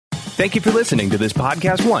Thank you for listening to this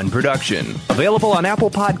Podcast One production. Available on Apple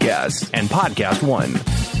Podcasts and Podcast One.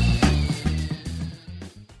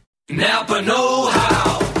 Napa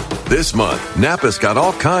know-how. This month, Napa's got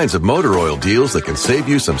all kinds of motor oil deals that can save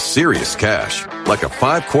you some serious cash. Like a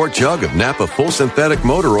 5-quart jug of Napa full synthetic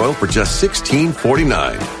motor oil for just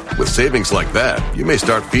 $16.49. With savings like that, you may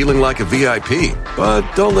start feeling like a VIP. But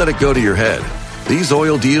don't let it go to your head. These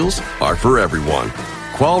oil deals are for everyone.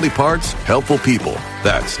 Quality parts, helpful people.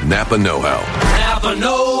 That's Napa know-how. Napa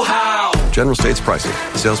know-how. General States pricing.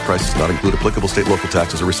 Sales prices not include applicable state, local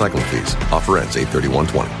taxes, or recycling fees. Offer ends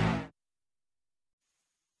 8/31/20.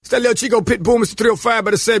 It's that little Chico Pitbull, Mr. 305,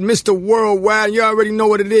 but it said Mr. Worldwide. You already know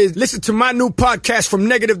what it is. Listen to my new podcast, From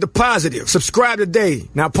Negative to Positive. Subscribe today.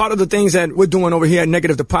 Now, part of the things that we're doing over here at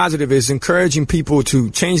Negative to Positive is encouraging people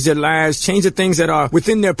to change their lives, change the things that are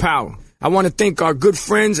within their power. I want to thank our good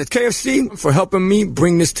friends at KFC for helping me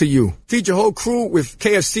bring this to you. Feed your whole crew with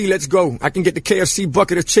KFC. Let's go. I can get the KFC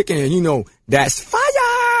bucket of chicken, and you know, that's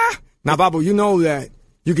fire. Now, Babu, you know that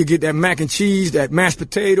you could get that mac and cheese, that mashed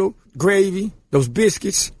potato, gravy, those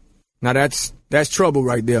biscuits. Now, that's trouble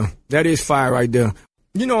right there. That is fire right there.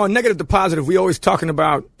 You know, on Negative to Positive, we always talking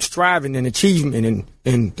about striving and achievement,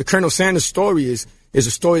 and the Colonel Sanders story is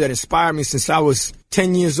a story that inspired me since I was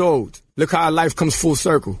 10 years old. Look how life comes full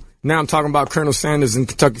circle. Now I'm talking about Colonel Sanders and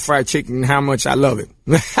Kentucky Fried Chicken and how much I love it.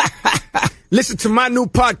 Listen to my new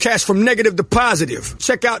podcast, From Negative to Positive.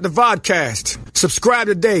 Check out the vodcast. Subscribe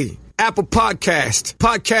today. Apple Podcast,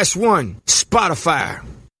 Podcast One, Spotify.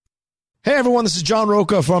 Hey everyone, this is John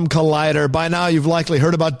Roca from Collider. By now you've likely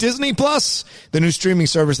heard about Disney Plus, the new streaming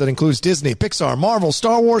service that includes Disney, Pixar, Marvel,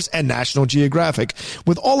 Star Wars, and National Geographic.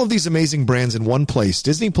 With all of these amazing brands in one place,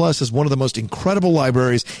 Disney Plus is one of the most incredible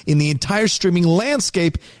libraries in the entire streaming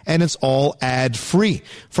landscape, and it's all ad-free.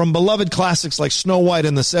 From beloved classics like Snow White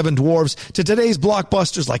and the Seven Dwarfs, to today's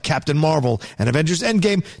blockbusters like Captain Marvel and Avengers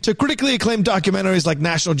Endgame, to critically acclaimed documentaries like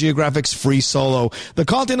National Geographic's Free Solo. The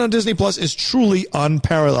content on Disney Plus is truly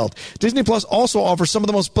unparalleled. Disney Plus also offers some of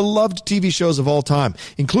the most beloved TV shows of all time,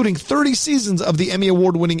 including 30 seasons of the Emmy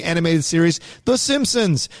Award-winning animated series The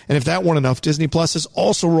Simpsons. And if that weren't enough, Disney Plus has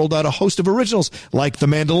also rolled out a host of originals like The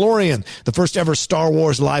Mandalorian, the first ever Star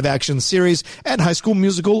Wars live-action series, and High School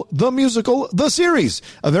Musical, The Series,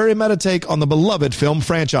 a very meta take on the beloved film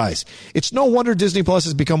franchise. It's no wonder Disney Plus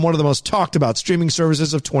has become one of the most talked about streaming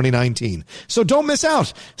services of 2019. So don't miss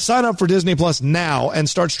out. Sign up for Disney Plus now and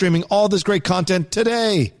start streaming all this great content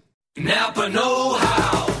today. Napa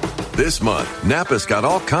know-how. This month, Napa's got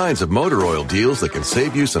all kinds of motor oil deals that can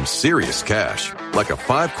save you some serious cash. Like a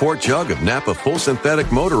 5-quart jug of Napa full synthetic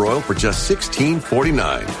motor oil for just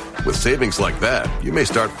 $16.49. With savings like that, you may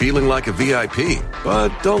start feeling like a VIP.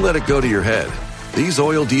 But don't let it go to your head. These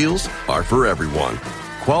oil deals are for everyone.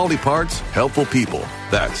 Quality parts, helpful people.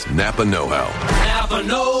 That's Napa know-how. Napa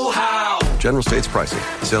know-how. General States pricing.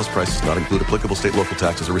 Sales prices not include applicable state, local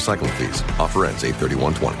taxes, or recycling fees. Offer ends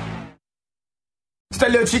 8/31/20. It's that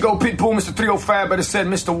little Chico Pitbull, Mr. 305, but it said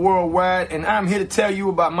Mr. Worldwide, and I'm here to tell you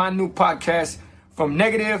about my new podcast, From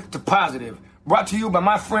Negative to Positive, brought to you by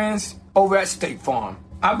my friends over at State Farm.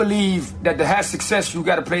 I believe that to have success, you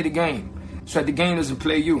got to play the game, so that the game doesn't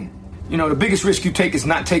play you. You know, the biggest risk you take is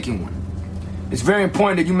not taking one. It's very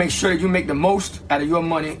important that you make sure that you make the most out of your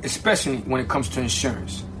money, especially when it comes to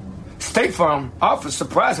insurance. State Farm offers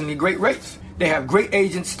surprisingly great rates. They have great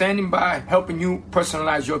agents standing by helping you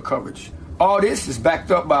personalize your coverage. All this is backed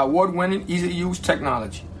up by award-winning, easy-to-use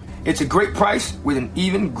technology. It's a great price with an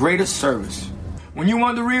even greater service. When you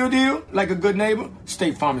want the real deal, like a good neighbor,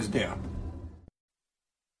 State Farm is there.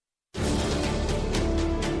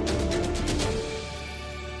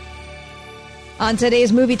 On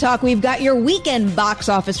today's Movie Talk, we've got your weekend box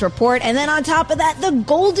office report. And then on top of that, the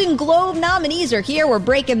Golden Globe nominees are here. We're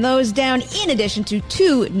breaking those down in addition to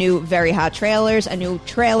 2 new very hot trailers, a new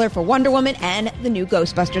trailer for Wonder Woman and the new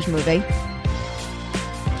Ghostbusters movie.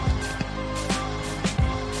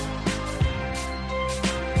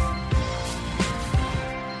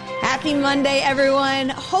 Happy Monday, everyone.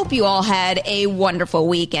 Hope you all had a wonderful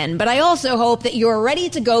weekend. But I also hope that you're ready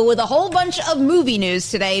to go with a whole bunch of movie news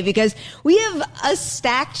today, because we have a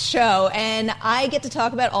stacked show, and I get to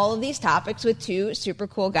talk about all of these topics with 2 super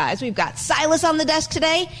cool guys. We've got Silas on the desk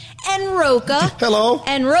today and Roca. Hello.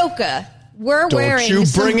 And Roca, we're wearing... Don't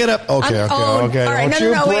you bring it up. Okay. All right, Don't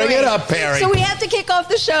you bring it up, Perry. So we have to kick off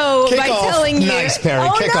the show by telling you... Nice, Perry.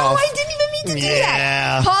 Oh, kick no, off. I didn't even mean need to do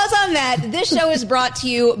that. Pause on that. This show is brought to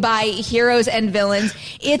you by Heroes and Villains.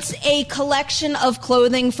 It's a collection of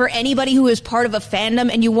clothing for anybody who is part of a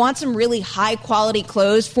fandom and you want some really high quality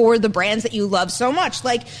clothes for the brands that you love so much.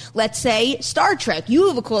 Like, let's say Star Trek. You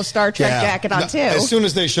have a cool Star Trek jacket on too. As soon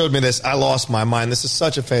as they showed me this, I lost my mind. This is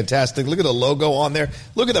such a fantastic. Look at the logo on there.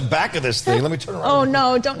 Look at the back of this thing. Let me turn around. Oh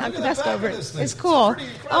no, don't knock the desk over. It's cool.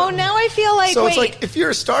 Oh, now I feel like, so it's like, if you're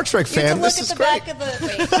a Star Trek fan, this is great. Back of the,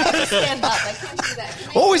 wait, I have to stand up. I can't do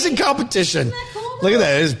that. Always in competition. Isn't that cool? Look at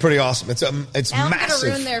that. It is pretty awesome. It's now massive. I'm going to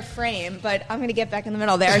ruin their frame, but I'm going to get back in the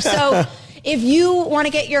middle there. So if you want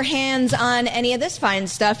to get your hands on any of this fine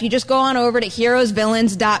stuff, you just go on over to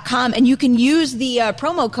heroesvillains.com and you can use the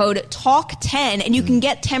promo code TALK10 and you can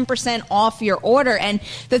get 10% off your order. And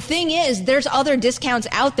the thing is, there's other discounts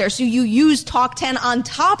out there. So you use TALK10 on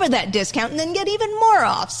top of that discount and then get even more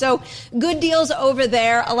off. So good deals over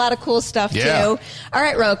there. A lot of cool stuff too. All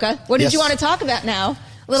right, Roka, what did you want to talk about now?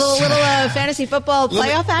 Little fantasy football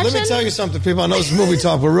playoff action? Let me tell you something, people. I know it's movie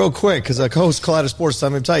talk, but real quick, because I host Collider Sports,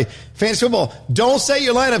 I'm going to tell you, fantasy football, don't set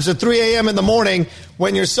your lineups at 3 a.m. in the morning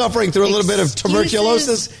when you're suffering through a little bit of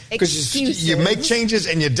tuberculosis, because you make changes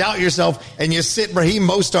and you doubt yourself, and you sit Raheem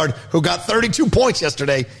Mostard, who got 32 points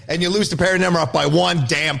yesterday, and you lose to Perry Nemiroff by 1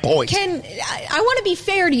 damn point. I want to be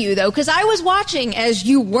fair to you, though, because I was watching as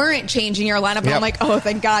you weren't changing your lineup, and I'm like, oh,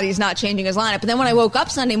 thank God he's not changing his lineup. But then when I woke up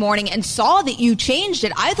Sunday morning and saw that you changed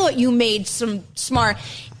it, I thought you made some smart.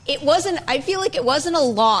 I feel like it wasn't a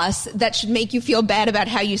loss that should make you feel bad about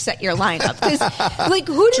how you set your lineup. Because, like,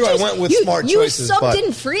 who did I went with smart choices. You subbed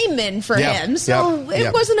in Freeman for him, so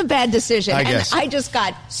it wasn't a bad decision. And I just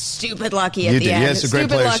got stupid lucky at the end. Yes, a great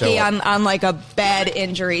stupid lucky show on like a bad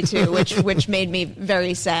injury too, which made me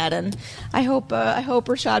very sad. And I hope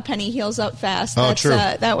Rashad Penny heals up fast. True.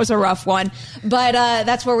 That was a rough one, but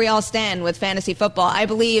that's where we all stand with fantasy football. I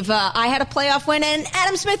believe I had a playoff win, and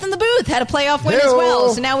Adam Smith in the booth had a playoff win as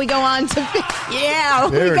well. So now we go on to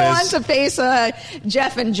face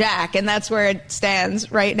Jeff and Jack, and that's where it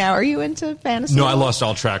stands right now. Are you into fantasy? No, I lost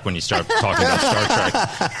all track when you started talking about Star Trek.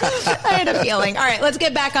 I had a feeling. All right, let's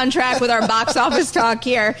get back on track with our box office talk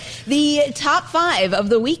here. The top 5 of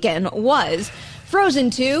the weekend was Frozen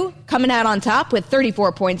 2 coming out on top with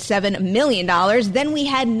 $34.7 million. Then we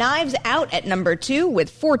had Knives Out at number 2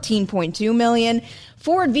 with $14.2 million.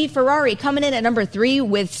 Ford v. Ferrari coming in at number 3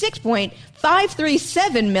 with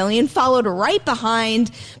 $6.537 million, followed right behind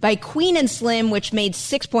by Queen and Slim, which made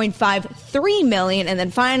 $6.53 million. And then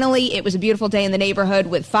finally, It Was a Beautiful Day in the Neighborhood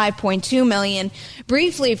with $5.2 million.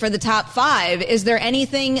 Briefly, for the top 5, is there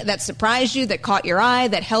anything that surprised you, that caught your eye,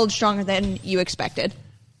 that held stronger than you expected?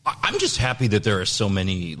 I'm just happy that there are so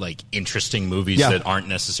many interesting movies that aren't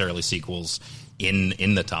necessarily sequels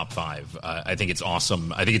in the top 5. I think it's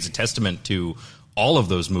awesome. I think it's a testament to all of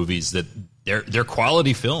those movies that they're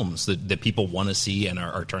quality films that people want to see and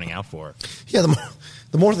are turning out for. Yeah,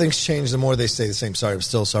 the more things change, the more they stay the same. Sorry, I'm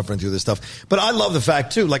still suffering through this stuff. But I love the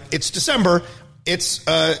fact, too, it's December. It's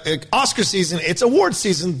Oscar season. It's award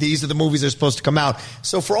season. These are the movies that are supposed to come out.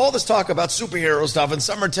 So for all this talk about superhero stuff and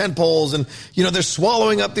summer tentpoles and, they're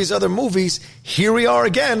swallowing up these other movies, here we are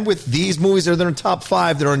again with these movies that are in top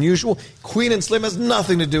 5 that are unusual. Queen and Slim has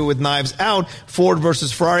nothing to do with Knives Out. Ford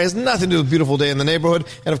versus Ferrari has nothing to do with Beautiful Day in the Neighborhood.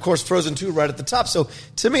 And, of course, Frozen 2 right at the top. So,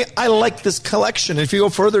 to me, I like this collection. And if you go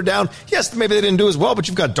further down, yes, maybe they didn't do as well, but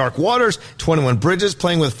you've got Dark Waters, 21 Bridges,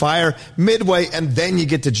 Playing with Fire, Midway, and then you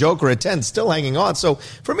get to Joker at 10, still hanging on. So,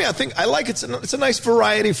 for me, I think I like it's a nice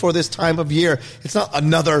variety for this time of year. It's not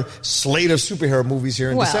another slate of superhero movies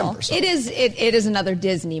here in December. So. It is another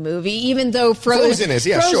Disney movie, even though Frozen is,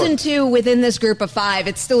 Frozen 2 within this group of 5,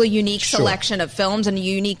 it's still a unique selection of films and a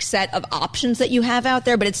unique set of options that you have out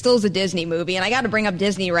there, but it still is a Disney movie. And I got to bring up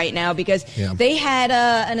Disney right now because they had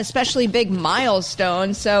an especially big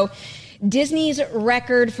milestone. So Disney's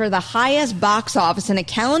record for the highest box office in a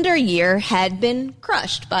calendar year had been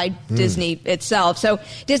crushed by Disney itself. So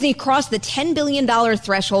Disney crossed the $10 billion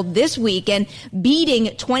threshold this week and beating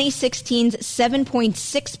 2016's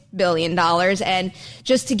 $7.6 billion. And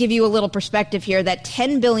just to give you a little perspective here, that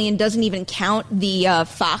 $10 billion doesn't even count the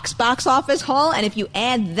Fox box office haul. And if you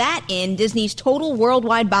add that in, Disney's total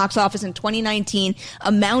worldwide box office in 2019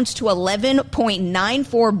 amounts to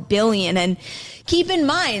 $11.94 billion. And keep in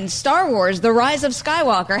mind, Star Wars, The Rise of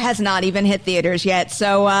Skywalker, has not even hit theaters yet.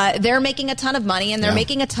 So they're making a ton of money, and they're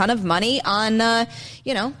making a ton of money on,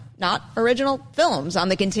 not original films, on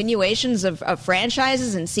the continuations of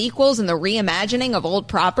franchises and sequels and the reimagining of old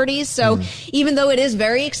properties. So even though it is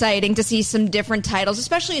very exciting to see some different titles,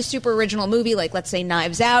 especially a super original movie like, let's say,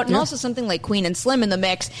 Knives Out, and also something like Queen and Slim in the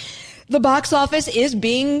mix, The box office is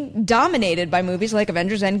being dominated by movies like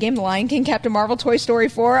Avengers Endgame, The Lion King, Captain Marvel, Toy Story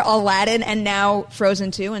 4, Aladdin, and now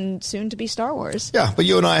Frozen 2, and soon to be Star Wars. Yeah, but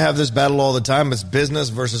you and I have this battle all the time. It's business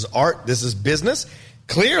versus art. This is business.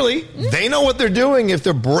 Clearly, they know what they're doing if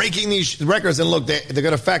they're breaking these records. And look, they're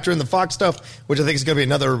going to factor in the Fox stuff, which I think is going to be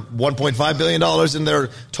another $1.5 billion in their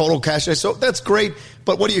total cash. So that's great.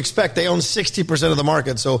 But what do you expect? They own 60% of the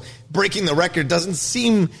market. So breaking the record doesn't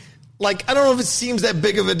seem like, I don't know if it seems that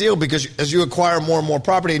big of a deal, because as you acquire more and more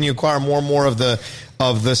property and you acquire more and more of the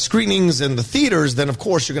screenings and the theaters, then of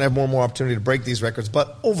course you're going to have more and more opportunity to break these records.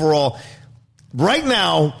 But overall, right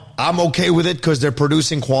now, I'm okay with it because they're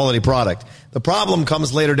producing quality product. The problem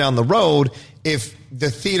comes later down the road if the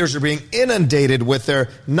theaters are being inundated with their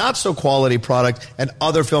not-so-quality product and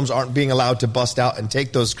other films aren't being allowed to bust out and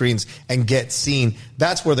take those screens and get seen.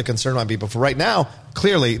 That's where the concern might be. But for right now,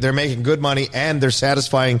 clearly, they're making good money and they're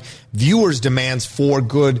satisfying viewers' demands for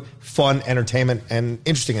good, fun entertainment and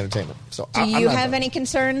interesting entertainment. So, do you have any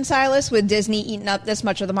concern, Silas, with Disney eating up this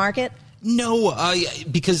much of the market? No,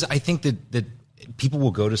 because I think that people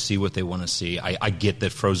will go to see what they want to see. I get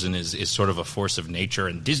that Frozen is sort of a force of nature,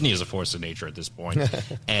 and Disney is a force of nature at this point.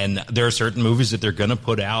 And there are certain movies that they're going to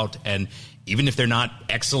put out, and even if they're not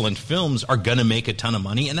excellent films, are going to make a ton of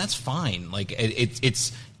money, and that's fine. Like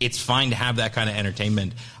it's fine to have that kind of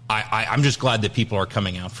entertainment. I'm just glad that people are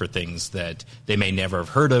coming out for things that they may never have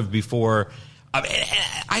heard of before.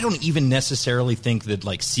 I don't even necessarily think that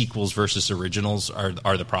like sequels versus originals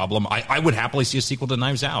are the problem. I would happily see a sequel to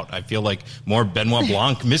Knives Out. I feel like more Benoit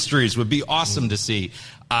Blanc mysteries would be awesome to see.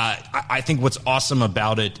 I think what's awesome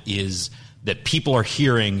about it is that people are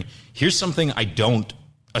hearing, here's something I don't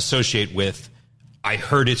associate with. I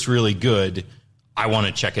heard it's really good. I want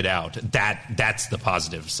to check it out. That's the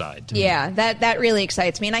positive side to me. Yeah, that really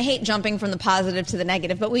excites me. And I hate jumping from the positive to the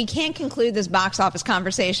negative, but we can't conclude this box office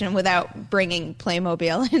conversation without bringing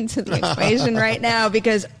Playmobil into the equation right now,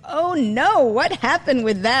 because, oh no, what happened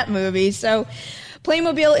with that movie? So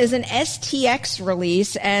Playmobil is an STX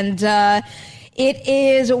release, and it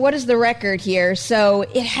is, what is the record here? So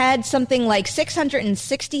it had something like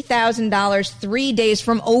 $660,000 3 days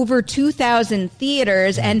from over 2,000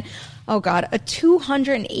 theaters, and oh, God, a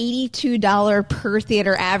 $282 per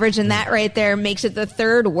theater average. And that right there makes it the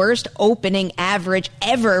third worst opening average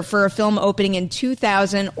ever for a film opening in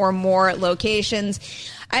 2,000 or more locations.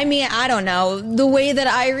 I mean, I don't know. The way that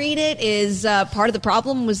I read it is part of the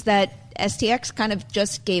problem was that STX kind of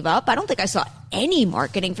just gave up. I don't think I saw any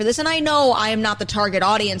marketing for this. And I know I am not the target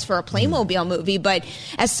audience for a Playmobil movie, but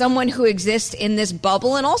as someone who exists in this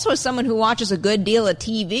bubble and also as someone who watches a good deal of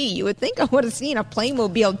TV, you would think I would have seen a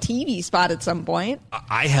Playmobil TV spot at some point.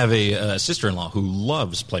 I have a sister-in-law who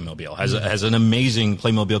loves Playmobil, has an amazing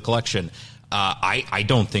Playmobil collection. I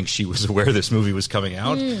don't think she was aware this movie was coming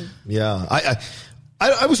out. Yeah.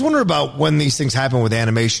 I was wondering about when these things happen with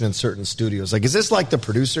animation in certain studios. Like, is this like the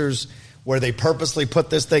producers where they purposely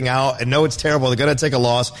put this thing out and know it's terrible, they're going to take a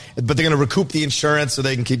loss, but they're going to recoup the insurance so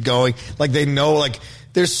they can keep going? Like, they know, like,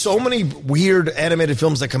 there's so many weird animated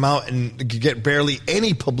films that come out and get barely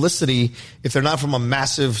any publicity if they're not from a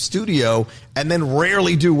massive studio, and then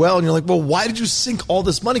rarely do well. And you're like, well, why did you sink all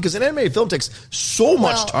this money? Because an animated film takes so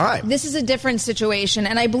much time. This is a different situation,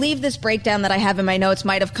 and I believe this breakdown that I have in my notes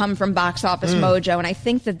might have come from Box Office Mojo, and I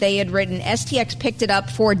think that they had written STX picked it up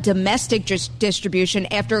for domestic distribution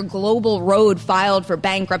after Global Road filed for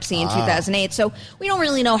bankruptcy in 2008. So we don't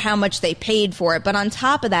really know how much they paid for it. But on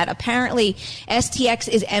top of that, apparently STX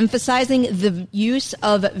is emphasizing the use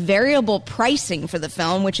of variable pricing for the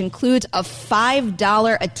film, which includes a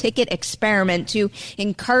 $5 a ticket experiment to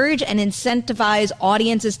encourage and incentivize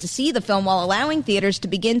audiences to see the film while allowing theaters to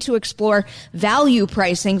begin to explore value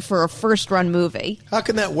pricing for a first-run movie. How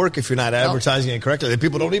can that work if you're not advertising it correctly? That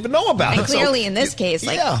people don't even know about and it. Clearly, in this case,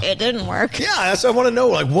 it didn't work. Yeah, that's what I want to know.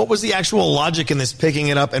 Like, what was the actual logic in this picking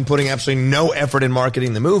it up and putting absolutely no effort in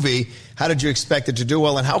marketing the movie? How did you expect it to do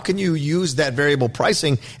well? And how can you use that variable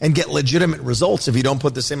pricing and get legitimate results if you don't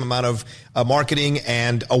put the same amount of marketing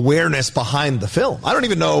and awareness behind the film? I don't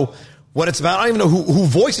even know what it's about. I don't even know who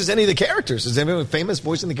voices any of the characters. Is anyone famous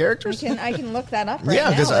voicing the characters? I can look that up right now.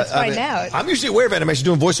 Let's find out. I'm usually aware of animation,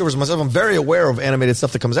 doing voiceovers myself. I'm very aware of animated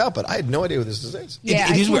stuff that comes out, but I had no idea what this is.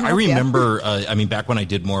 Yeah, it is weird. I remember, back when I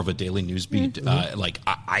did more of a daily news beat,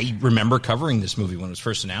 I remember covering this movie when it was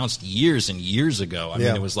first announced years and years ago. I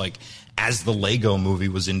mean, it was like, as the Lego movie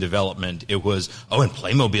was in development, it was, and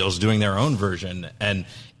Playmobil's doing their own version. And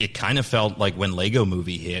it kind of felt like when Lego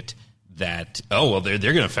movie hit that, they're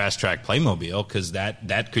going to fast track Playmobil because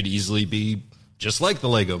that could easily be just like the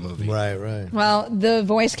Lego movie. Right. Well, the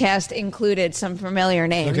voice cast included some familiar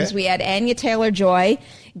names. Okay. We had Anya Taylor-Joy,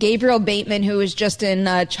 Gabriel Bateman, who was just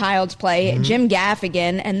in Child's Play, Jim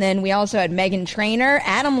Gaffigan, and then we also had Meghan Trainor,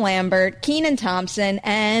 Adam Lambert, Kenan Thompson,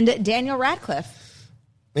 and Daniel Radcliffe.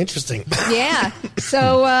 Interesting. Yeah.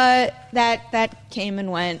 So that came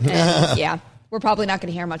and went, and yeah. We're probably not going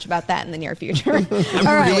to hear much about that in the near future.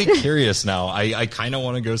 I'm really curious now. I kind of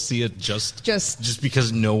want to go see it just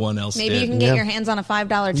because no one else maybe did. you can get your hands on a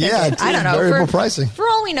 $5 ticket. Yeah, I don't know. variable pricing. For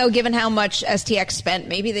all we know, given how much STX spent,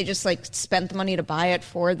 maybe they just spent the money to buy it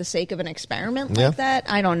for the sake of an experiment like that.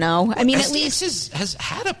 I don't know. I mean, STX at least has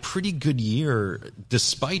had a pretty good year,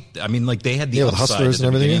 despite. I mean, they had the with upside Hustlers at the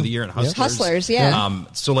and everything. beginning of the year and Hustlers. yeah.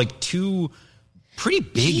 So two pretty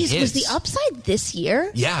big hits. Was the upside this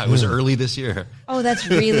year? Yeah, it was early this year. Oh, that's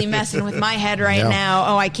really messing with my head right now.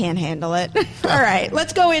 Oh, I can't handle it. All right,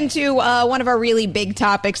 let's go into one of our really big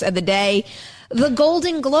topics of the day, the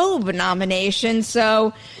Golden Globe nomination.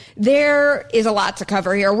 So there is a lot to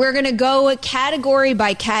cover here. We're going to go category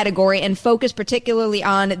by category and focus particularly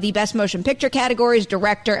on the Best Motion Picture categories,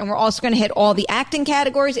 director, and we're also going to hit all the acting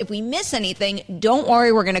categories. If we miss anything, don't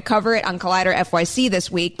worry. We're going to cover it on Collider FYC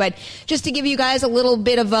this week. But just to give you guys a little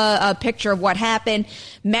bit of a picture of what happened,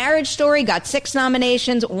 Marriage Story got 6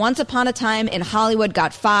 nominations. Once Upon a Time in Hollywood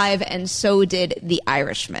got 5, and so did The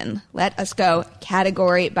Irishman. Let us go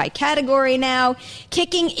category by category now.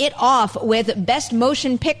 Kicking it off with Best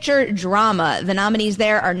Motion Picture Drama. The nominees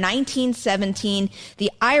there are 1917,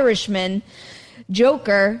 The Irishman,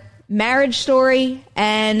 Joker, Marriage Story,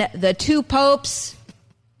 and The Two Popes.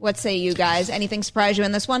 What say you guys? Anything surprise you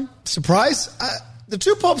in this one? Surprise? The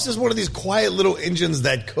Two Popes is one of these quiet little engines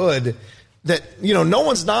that no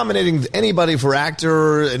one's nominating anybody for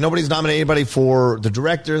actor, and nobody's nominating anybody for the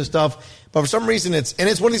director and stuff. But for some reason, it's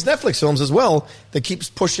one of these Netflix films as well that keeps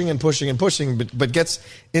pushing and pushing and pushing, but gets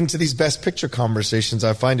into these Best Picture conversations.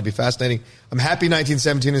 I find to be fascinating. I'm happy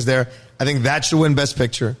 1917 is there. I think that should win Best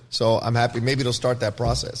Picture. So I'm happy. Maybe it'll start that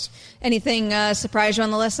process. Anything surprise you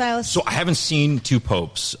on the list, Silas? So I haven't seen Two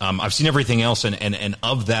Popes. I've seen everything else, and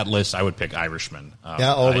of that list, I would pick Irishman.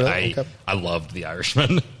 Really? Okay. I loved The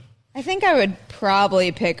Irishman. I think I would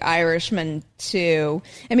probably pick Irishman too.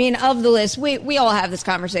 I mean, of the list, we all have this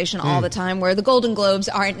conversation all the time where the Golden Globes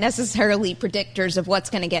aren't necessarily predictors of what's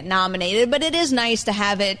going to get nominated, but it is nice to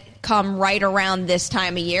have it come right around this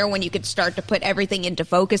time of year when you could start to put everything into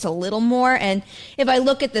focus a little more. And if I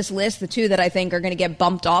look at this list, the two that I think are going to get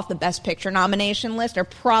bumped off the Best Picture nomination list are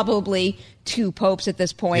probably Two Popes at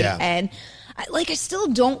this point. Yeah. And I still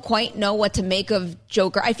don't quite know what to make of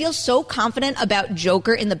Joker. I feel so confident about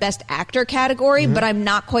Joker in the Best Actor category, but I'm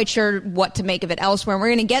not quite sure what to make of it elsewhere. And we're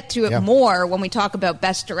going to get to it more when we talk about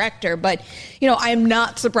Best Director. But, I'm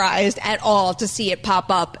not surprised at all to see it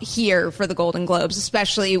pop up here for the Golden Globes,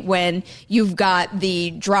 especially when you've got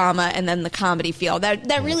the drama and then the comedy feel.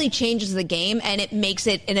 That really changes the game, and it makes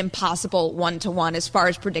it an impossible one-to-one as far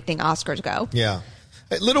as predicting Oscars go. Yeah.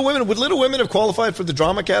 Would Little Women have qualified for the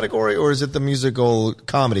drama category, or is it the musical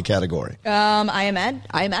comedy category? I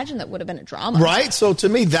imagine that would have been a drama. Right? So to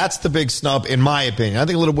me, that's the big snub, in my opinion. I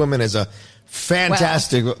think Little Women is a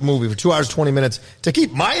fantastic movie for 2 hours, 20 minutes. To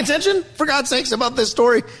keep my attention, for God's sakes, about this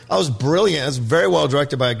story, I was brilliant. It was very well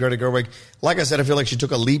directed by Greta Gerwig. Like I said, I feel like she took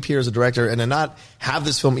a leap here as a director, and to not have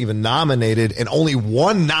this film even nominated and only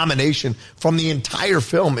one nomination from the entire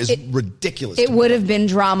film is ridiculous. It would have been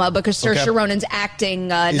drama because Saoirse Ronan's acting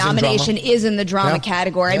nomination is in the drama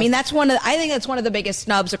category. I mean, I think that's one of the biggest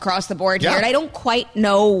snubs across the board here. And I don't quite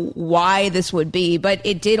know why this would be, but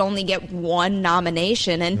it did only get one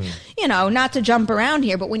nomination. And, not to jump around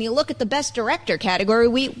here, but when you look at the Best Director category,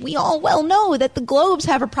 we all well know that the Globes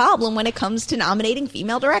have a problem when it comes to nominating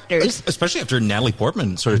female directors. Especially after Natalie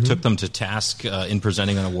Portman sort of took them to task in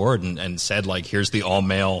presenting an award and said, here's the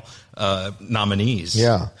all-male nominees.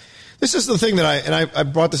 Yeah. This is the thing that I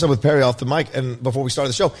brought this up with Perry off the mic and before we started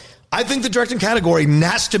the show. I think the directing category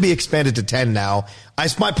has to be expanded to 10 now.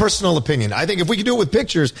 It's my personal opinion. I think if we could do it with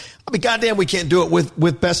pictures, I'll be goddamn we can't do it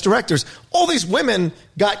with Best Directors. All these women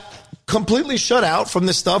got completely shut out from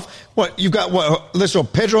this stuff. You've got let's show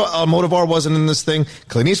Pedro Almodovar wasn't in this thing.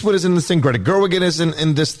 Clint Eastwood is in this thing. Greta Gerwig is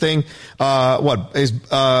in this thing.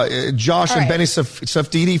 Josh and Benny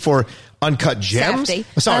Safdie for Uncut Gems?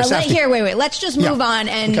 Safdie. Here, wait. Let's just move on,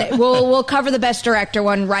 and we'll cover the Best Director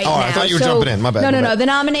one right now. I thought you were jumping in. My bad. No. The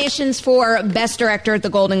nominations for Best Director at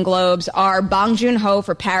the Golden Globes are Bong Joon-ho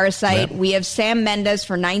for Parasite. Yep. We have Sam Mendes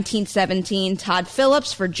for 1917, Todd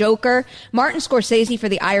Phillips for Joker, Martin Scorsese for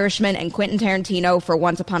The Irishman, and Quentin Tarantino for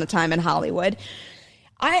Once Upon a Time in Hollywood.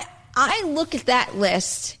 I look at that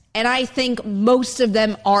list, And I think most of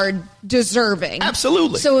them are deserving.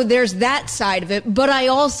 Absolutely. So there's that side of it. But I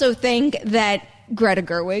also think that Greta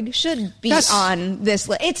Gerwig should be on this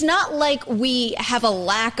list. It's not like we have a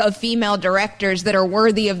lack of female directors that are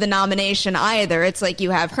worthy of the nomination either. It's like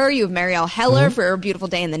you have her, you have Marielle Heller for A Beautiful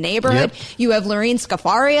Day in the Neighborhood, you have Lorene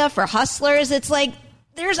Scafaria for Hustlers. It's like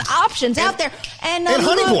there's options out there. And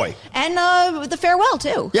Honey Boy. And The Farewell,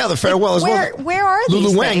 too. Yeah, The Farewell as well. Where are these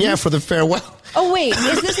Lulu Wang, things? for The Farewell. Oh, wait.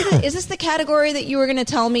 Is this the category that you were going to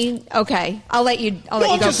tell me? Okay. I'll let you go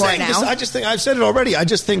for it now. I just think, I've said it already, I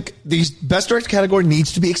just think the Best Director category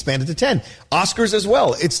needs to be expanded to 10. Oscars as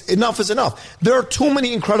well. Enough is enough. There are too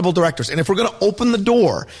many incredible directors. And if we're going to open the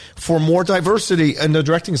door for more diversity in the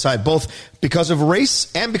directing side, both because of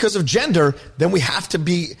race and because of gender, then we have to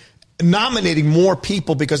be nominating more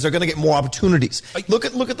people because they're going to get more opportunities. Look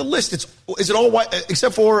at the list. Is it all white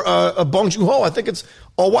except for Bong Joon-ho? I think it's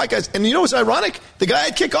all white guys. And you know what's ironic? The guy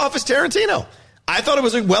I'd kick off is Tarantino. I thought it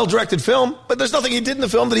was a well-directed film, but there's nothing he did in the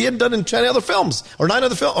film that he hadn't done in 10 other films or 8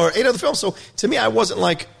 other films. So to me, I wasn't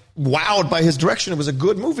like wowed by his direction. It was a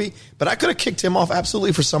good movie, but I could have kicked him off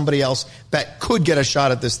absolutely for somebody else that could get a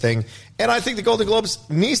shot at this thing. And I think the Golden Globes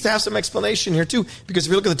needs to have some explanation here too, because if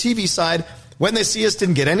you look at the TV side, When They See Us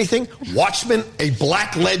didn't get anything. Watchmen, a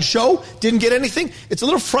black-led show, didn't get anything. It's a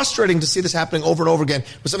little frustrating to see this happening over and over again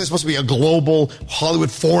with something supposed to be a global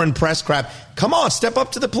Hollywood foreign press crap. Come on, step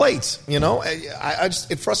up to the plate. You know,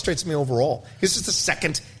 it frustrates me overall. This is the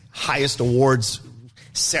second highest awards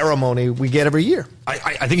ceremony we get every year.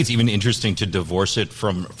 I think it's even interesting to divorce it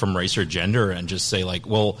from race or gender and just say, like,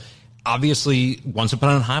 well, obviously, Once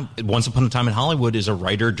Upon a Time in Hollywood is a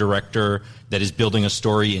writer-director that is building a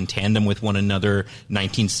story in tandem with one another.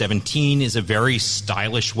 1917 is a very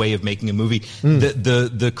stylish way of making a movie.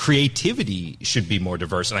 The creativity should be more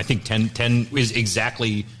diverse, and I think 10 is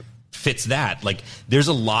exactly fits that. Like, there's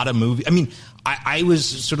a lot of movies. I mean, I was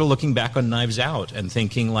sort of looking back on Knives Out and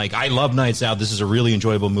thinking, like, I love Knives Out. This is a really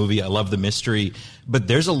enjoyable movie. I love the mystery. But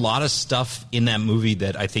there's a lot of stuff in that movie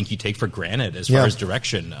that I think you take for granted as far as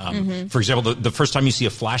direction. For example, the first time you see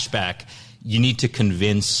a flashback, you need to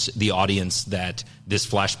convince the audience that this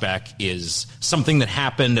flashback is something that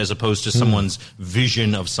happened as opposed to someone's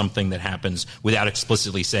vision of something that happens without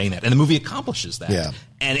explicitly saying that. And the movie accomplishes that. Yeah.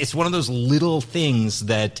 And it's one of those little things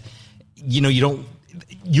that, you know,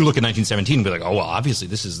 you look at 1917 and be like, oh, well, obviously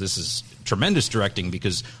this is tremendous directing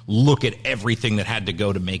because look at everything that had to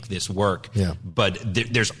go to make this work. Yeah. But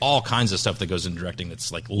there's all kinds of stuff that goes into directing that's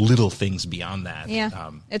like little things beyond that.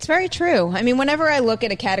 Yeah, it's very true. I mean, whenever I look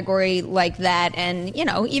at a category like that, and, you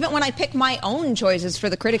know, even when I pick my own choices for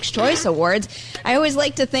the Critics' Choice Awards, I always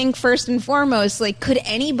like to think first and foremost, like, could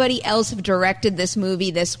anybody else have directed this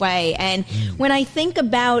movie this way? And when I think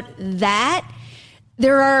about that,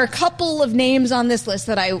 there are a couple of names on this list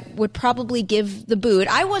that I would probably give the boot.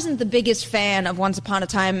 I wasn't the biggest fan of Once Upon a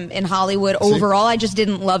Time in Hollywood overall. I just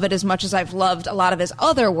didn't love it as much as I've loved a lot of his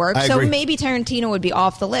other work. So maybe Tarantino would be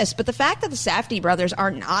off the list. But the fact that the Safdie brothers are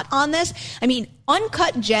not on this, I mean,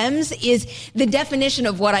 Uncut Gems is the definition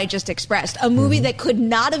of what I just expressed. A movie that could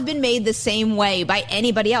not have been made the same way by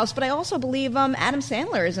anybody else. But I also believe Adam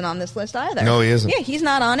Sandler isn't on this list either. No, he isn't. Yeah, he's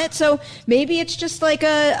not on it. So maybe it's just like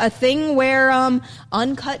a thing where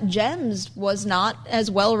Uncut Gems was not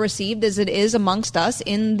as well received as it is amongst us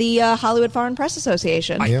in the Hollywood Foreign Press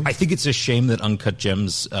Association. I think it's a shame that Uncut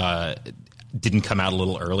Gems didn't come out a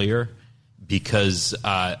little earlier, because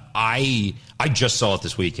I just saw it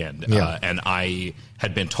this weekend, and I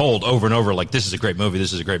had been told over and over, like, this is a great movie,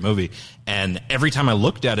 this is a great movie. And every time I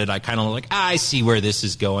looked at it, I kind of like, I see where this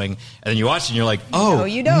is going. And then you watch it and you're like, oh, no,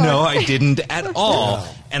 you don't. No, I didn't at all. No.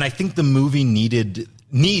 And I think the movie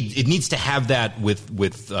needs to have that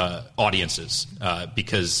with audiences,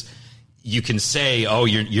 because you can say, oh,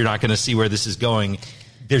 you're not going to see where this is going.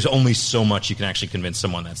 There's only so much you can actually convince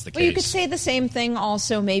someone that's the case. Well, you could say the same thing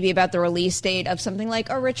also maybe about the release date of something like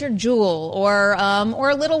a Richard Jewell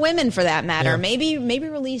or Little Women, for that matter. Yeah. Maybe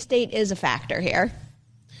release date is a factor here.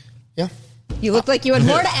 Yeah. You look like you had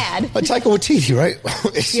more to add. But Taika Waititi, right?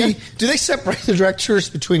 Do they separate the directors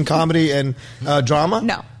between comedy and drama?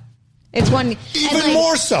 No. It's one even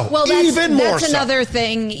more so. Well, that's another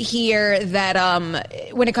thing here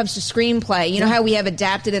that when it comes to screenplay, you know how we have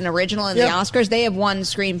adapted and original in the Oscars, they have one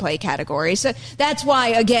screenplay category. So that's why,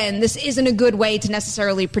 again, this isn't a good way to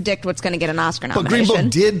necessarily predict what's going to get an Oscar nomination. But Green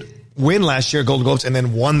Book did win last year, Golden Globes, and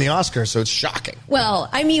then won the Oscar, so it's shocking. Well,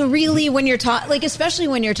 I mean, really, when you're especially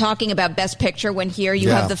when you're talking about Best Picture, when here you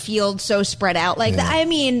have the field so spread out like that. I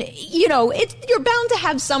mean, you know, you're bound to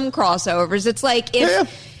have some crossovers. It's like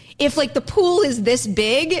if like the pool is this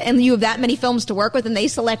big and you have that many films to work with and they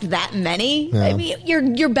select that many, I mean,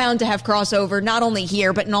 you're bound to have crossover, not only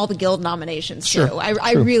here, but in all the Guild nominations too.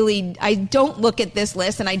 I don't look at this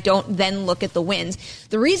list and I don't then look at the wins.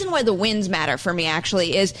 The reason why the wins matter for me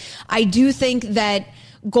actually is I do think that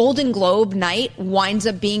Golden Globe night winds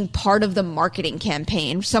up being part of the marketing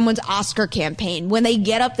campaign, someone's Oscar campaign. When they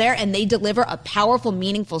get up there and they deliver a powerful,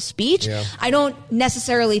 meaningful speech, I don't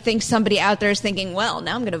necessarily think somebody out there is thinking, well,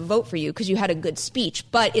 now I'm going to vote for you because you had a good speech.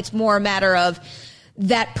 But it's more a matter of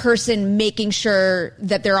that person making sure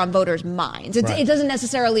that they're on voters' minds. It doesn't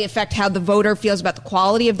necessarily affect how the voter feels about the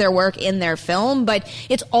quality of their work in their film, but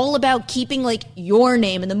it's all about keeping like your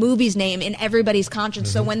name and the movie's name in everybody's conscience.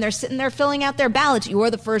 So when they're sitting there filling out their ballots, you're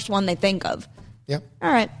the first one they think of. Yep.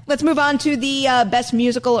 All right, let's move on to the best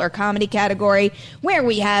musical or comedy category, where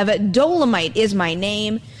we have Dolomite Is My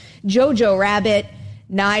Name, Jojo Rabbit,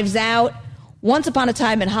 Knives Out, Once Upon a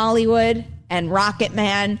Time in Hollywood, and Rocket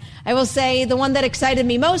Man. I will say the one that excited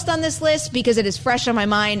me most on this list, because it is fresh on my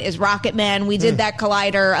mind, is Rocket Man. We did that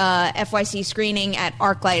Collider FYC screening at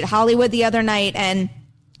ArcLight Hollywood the other night, and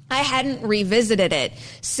I hadn't revisited it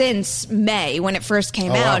since May when it first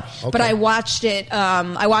came out. Wow. Okay. But I watched it.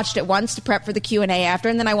 I watched it once to prep for the Q&A after,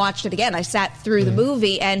 and then I watched it again. I sat through the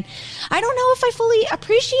movie, and I don't know if I fully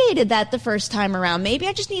appreciated that the first time around. Maybe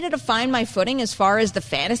I just needed to find my footing as far as the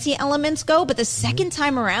fantasy elements go. But the second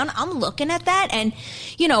time around, I'm looking at that, and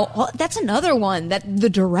you know, that's another one that the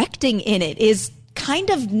directing in it is kind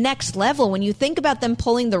of next level when you think about them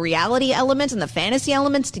pulling the reality elements and the fantasy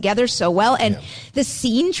elements together so well. And the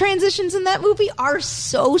scene transitions in that movie are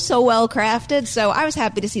so well crafted. So I was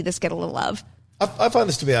happy to see this get a little love. I find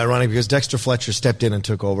this to be ironic because Dexter Fletcher stepped in and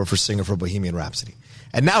took over for singer for Bohemian Rhapsody.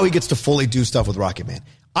 And now he gets to fully do stuff with Rocket Man.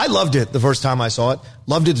 I loved it the first time I saw it.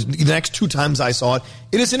 Loved it the next 2 times I saw it.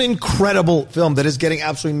 It is an incredible film that is getting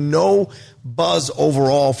absolutely no buzz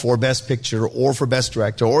overall for Best Picture or for Best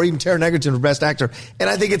Director or even Taron Egerton for Best Actor. And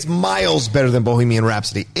I think it's miles better than Bohemian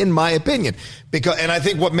Rhapsody, in my opinion. And I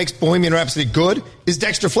think what makes Bohemian Rhapsody good is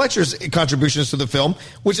Dexter Fletcher's contributions to the film,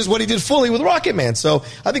 which is what he did fully with Rocket Man. So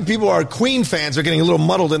I think people who are Queen fans are getting a little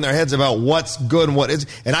muddled in their heads about what's good and what isn't.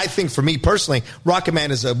 And I think for me personally, Rocket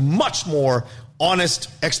Man is a much more honest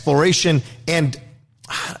exploration and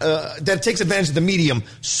that takes advantage of the medium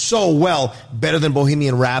so well, better than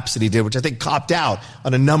Bohemian Rhapsody did, which I think copped out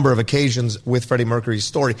on a number of occasions with Freddie Mercury's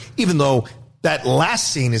story. Even though that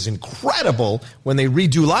last scene is incredible when they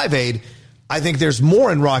redo Live Aid, I think there's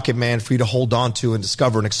more in Rocket Man for you to hold on to and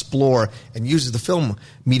discover and explore, and uses the film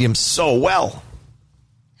medium so well.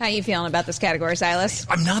 How are you feeling about this category, Silas?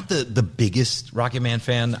 I'm not the biggest Rocket Man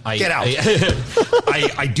fan. Get out.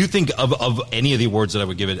 I do think of any of the awards that I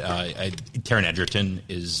would give it, Taron Egerton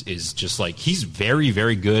is just like, he's very,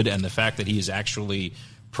 very good. And the fact that he is actually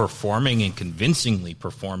performing and convincingly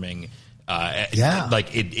performing,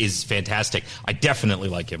 like, it is fantastic. I definitely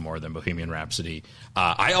like him more than Bohemian Rhapsody.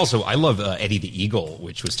 I love Eddie the Eagle,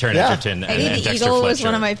 which was Taron Egerton and Eddie the Dexter Eagle Fletcher. was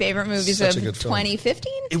one of my favorite movies of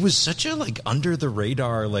 2015. It was such a like under the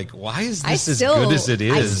radar. Like, why is this as good as it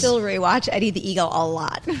is? I still rewatch Eddie the Eagle a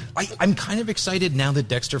lot. I'm kind of excited now that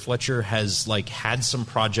Dexter Fletcher has like had some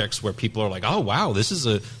projects where people are like, oh wow, this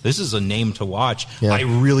is a name to watch. Yeah. I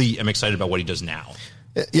really am excited about what he does now.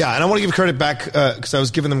 Yeah, and I want to give credit back because I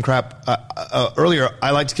was giving them crap earlier.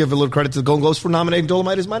 I like to give a little credit to the Golden Globes for nominating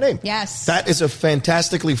Dolomite Is My Name. Yes. That is a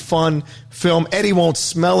fantastically fun film. Eddie won't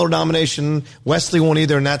smell a nomination. Wesley won't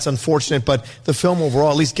either, and that's unfortunate. But the film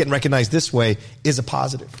overall, at least getting recognized this way, is a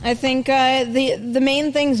positive. I think the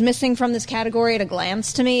main things missing from this category at a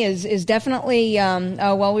glance to me is definitely,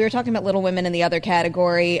 well, we were talking about Little Women in the other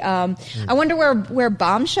category. I wonder where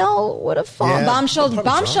Bombshell would have fallen. Yeah,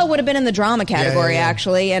 Bombshell would have been in the drama category, actually.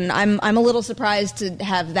 And I'm a little surprised to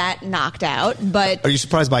have that knocked out. But are you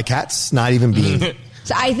surprised by Cats not even being?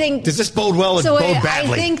 So I think, does this bode well or bode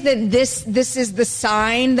badly? I think that this is the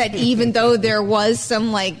sign that even though there was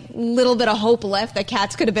some like little bit of hope left that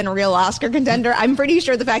Cats could have been a real Oscar contender, I'm pretty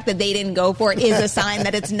sure the fact that they didn't go for it is a sign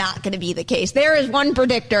that it's not going to be the case. There is one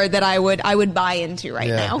predictor that I would buy into right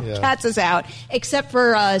now. Yeah. Cats is out, except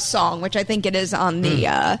for Song, which I think it is on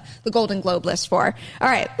the Golden Globe list for. All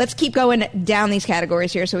right, let's keep going down these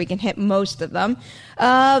categories here so we can hit most of them.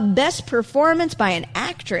 Best performance by an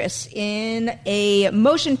actress in a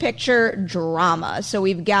motion picture drama. So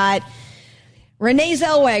we've got Renee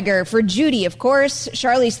Zellweger for Judy, of course.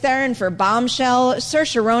 Charlize Theron for Bombshell.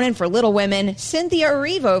 Saoirse Ronan for Little Women. Cynthia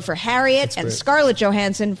Erivo for Harriet. And Scarlett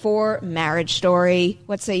Johansson for Marriage Story.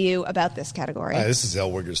 What say you about this category? This is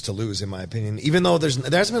Zellweger's to lose, in my opinion. Even though there hasn't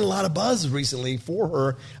been a lot of buzz recently for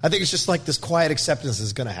her, I think it's just like this quiet acceptance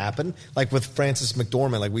is going to happen. Like with Frances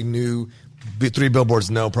McDormand, like we knew 3 Billboards,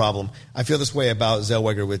 no problem. I feel this way about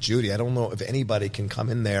Zellweger with Judy. I don't know if anybody can come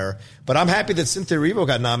in there, but I'm happy that Cynthia Erivo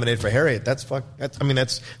got nominated for Harriet. That's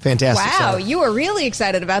fantastic. Wow, you were really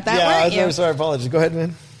excited about that, weren't you? I'm sorry, apologies. Go ahead,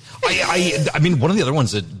 man. I mean, one of the other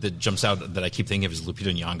ones that jumps out that I keep thinking of is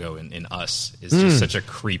Lupita Nyong'o in Us. Is just such a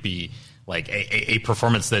creepy, like a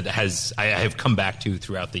performance that I have come back to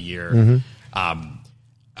throughout the year. Mm-hmm.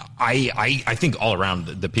 I think all around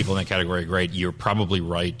the people in that category are great. You're probably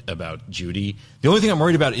right about Judy. The only thing I'm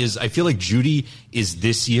worried about is I feel like Judy is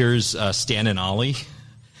this year's Stan and Ollie.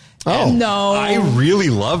 Oh, no. I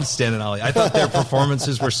really loved Stan and Ollie. I thought their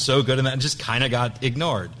performances were so good in that and just kind of got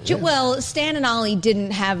ignored. Well, Stan and Ollie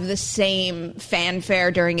didn't have the same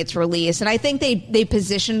fanfare during its release. And I think they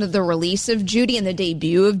positioned the release of Judy and the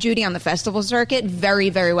debut of Judy on the festival circuit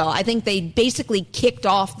very, very well. I think they basically kicked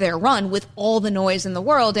off their run with all the noise in the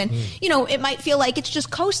world. And, it might feel like it's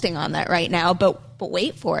just coasting on that right now, but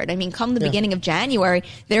wait for it. I mean, come the beginning of January,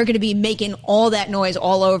 they're going to be making all that noise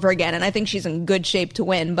all over again. And I think she's in good shape to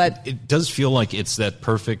win. But it does feel like it's that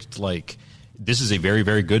perfect, like, this is a very,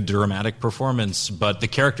 very good dramatic performance, but the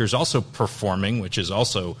character's also performing, which is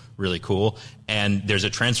also really cool. And there's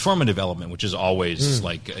a transformative element, which is always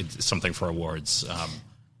like something for awards.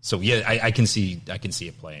 So yeah, I can see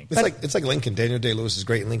it playing. It's like Lincoln. Daniel Day-Lewis is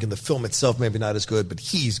great in Lincoln. The film itself maybe not as good, but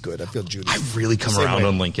he's good. I feel Judy. I've really come around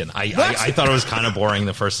on Lincoln. I thought it was kind of boring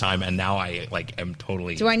the first time, and now I am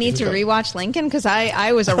totally. Do I need to rewatch Lincoln? Because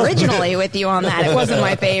I was originally with you on that. It wasn't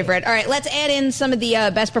my favorite. All right, let's add in some of the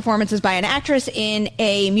best performances by an actress in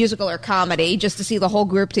a musical or comedy, just to see the whole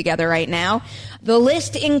group together right now. The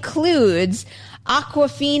list includes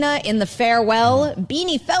Awkwafina in The Farewell,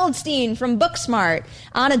 Beanie Feldstein from Booksmart,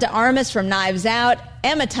 Ana de Armas from Knives Out,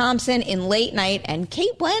 Emma Thompson in Late Night, and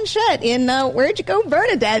Cate Blanchett in Where'd You Go,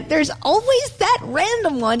 Bernadette. There's always that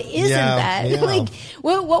random one, isn't that? Yeah. Like,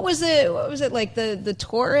 what was it? What was it like? The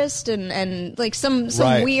Tourist and like some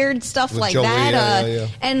weird stuff with like Jolie, that.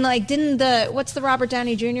 And like, what's the Robert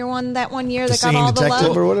Downey Jr. one that one year that got Singing all the Detective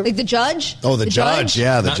love? or whatever? Like The Judge? Oh, the Judge.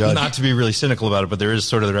 Yeah, the Judge. Not to be really cynical about it, but there is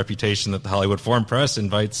sort of the reputation that the Hollywood Foreign Press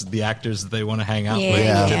invites the actors that they want to hang out with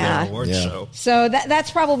to their awards show. So that's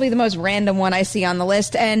probably the most random one I see on the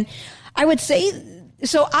list. And I would say,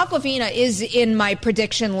 so Awkwafina is in my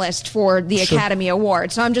prediction list for the Academy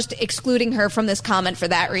Award. So I'm just excluding her from this comment for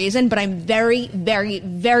that reason. But I'm very, very,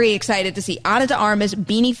 very excited to see Ana de Armas,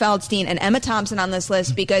 Beanie Feldstein, and Emma Thompson on this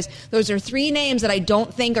list, because those are 3 names that I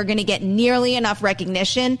don't think are going to get nearly enough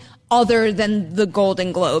recognition other than the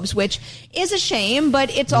Golden Globes, which is a shame, but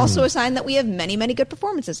it's also a sign that we have many, many good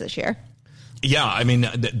performances this year. Yeah, I mean,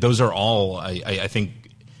 those are all, I think,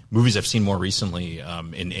 movies I've seen more recently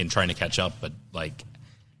in trying to catch up, but like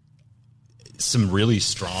some really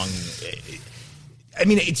strong. I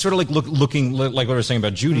mean, it's sort of like looking like what I was saying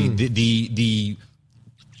about Judy. The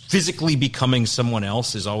physically becoming someone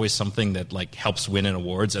else is always something that like helps win in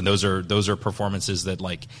awards, and those are performances that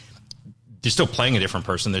like they're still playing a different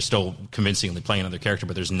person. They're still convincingly playing another character,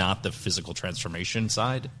 but there's not the physical transformation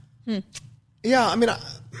side. Yeah, I mean,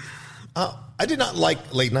 I did not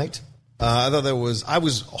like Late Night. I thought I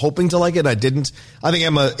was hoping to like it. I didn't. I think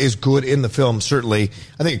Emma is good in the film, certainly.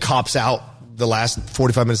 I think it cops out the last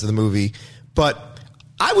 45 minutes of the movie. But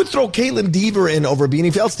I would throw Caitlin Dever in over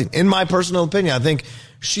Beanie Feldstein, in my personal opinion. I think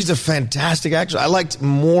she's a fantastic actress. I liked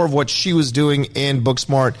more of what she was doing in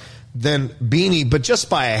Booksmart than Beanie, but just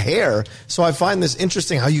by a hair. So I find this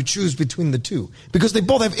interesting how you choose between the two, because they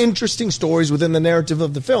both have interesting stories within the narrative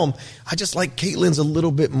of the film. I just like Caitlin's a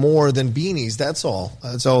little bit more than Beanie's. That's all.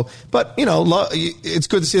 But it's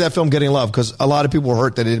good to see that film getting love, because a lot of people were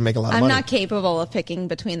hurt that it didn't make a lot of money. I'm not capable of picking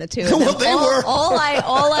between the two. Well, they were. All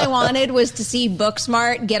I wanted was to see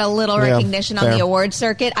Booksmart get a little recognition on the award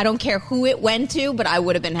circuit. I don't care who it went to, but I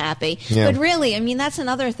would have been happy. Yeah. But really, I mean, that's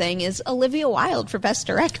another thing, is Olivia Wilde for Best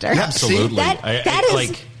Director. Absolutely. That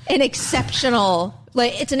is an exceptional,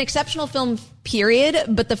 it's an exceptional film, period.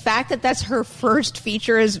 But the fact that that's her first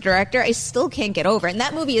feature as a director, I still can't get over. And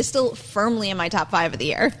that movie is still firmly in my top 5 of the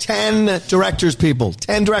year. 10 directors, people.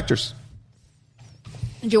 10 directors.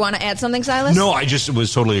 Do you want to add something, Silas? No, I just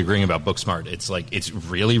was totally agreeing about Booksmart. It's it's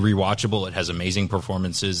really rewatchable. It has amazing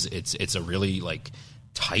performances. It's a really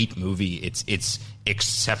tight movie. It's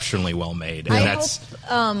exceptionally well made. And I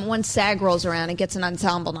hope when SAG rolls around, it gets an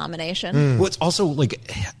ensemble nomination. Well, it's also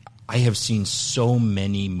I have seen so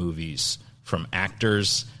many movies from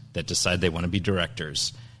actors that decide they want to be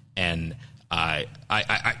directors, and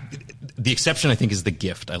the exception, I think, is The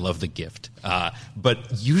Gift. I love The Gift. But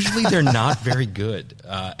usually they're not very good.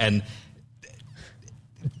 And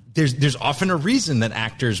there's often a reason that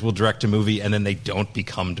actors will direct a movie and then they don't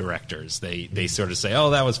become directors. They sort of say, oh,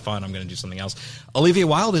 that was fun, I'm going to do something else. Olivia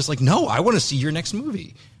Wilde is like, no, I want to see your next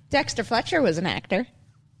movie. Dexter Fletcher was an actor.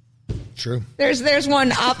 True. There's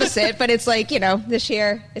one opposite, but it's like, this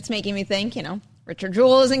year it's making me think, Richard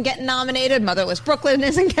Jewell isn't getting nominated. Motherless Brooklyn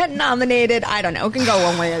isn't getting nominated. I don't know. It can go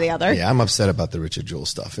one way or the other. Yeah, I'm upset about the Richard Jewell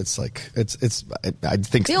stuff. It's like I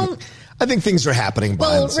think things are happening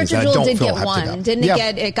behind the scenes. Richard Jewell did get one, didn't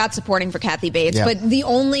it? It got supporting for Kathy Bates. Yeah. But the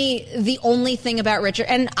only thing about Richard,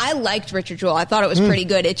 and I liked Richard Jewell. I thought it was pretty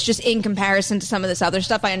good. It's just in comparison to some of this other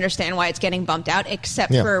stuff, I understand why it's getting bumped out,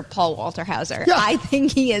 except for Paul Walter Hauser. Yeah. I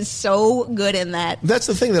think he is so good in that. That's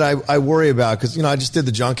the thing that I worry about, because I just did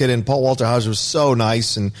the junket and Paul Walter Hauser was so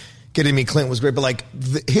nice and getting me Clint was great, but like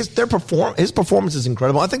his performance is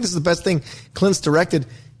incredible. I think this is the best thing Clint's directed,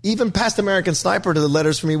 even past American Sniper to the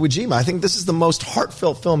Letters from Iwo Jima. I think this is the most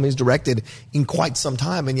heartfelt film he's directed in quite some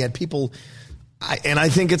time, and yet people... I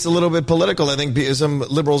think it's a little bit political. I think some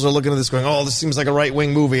liberals are looking at this going, oh, this seems like a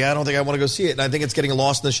right-wing movie. I don't think I want to go see it. And I think it's getting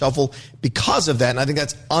lost in the shuffle because of that. And I think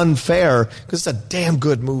that's unfair because it's a damn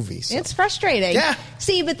good movie. So. It's frustrating. Yeah.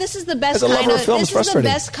 See, but this is the best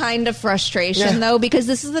kind of frustration, though, because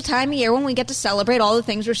this is the time of year when we get to celebrate all the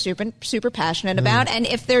things we're super passionate about. And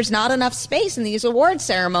if there's not enough space in these award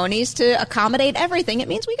ceremonies to accommodate everything, it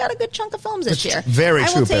means we got a good chunk of films this year. Very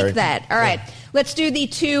true, I will take Barry. that. All right. Let's do the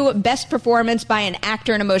 2 best performance by an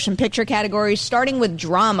actor in a motion picture categories, starting with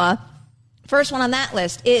drama. First one on that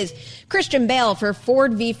list is Christian Bale for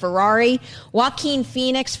Ford v. Ferrari, Joaquin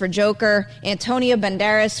Phoenix for Joker, Antonio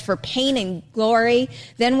Banderas for Pain and Glory.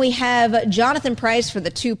 Then we have Jonathan Pryce for The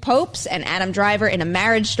Two Popes and Adam Driver in A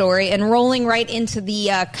Marriage Story. And rolling right into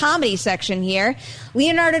the comedy section here,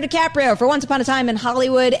 Leonardo DiCaprio for Once Upon a Time in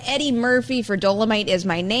Hollywood, Eddie Murphy for Dolomite Is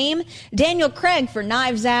My Name, Daniel Craig for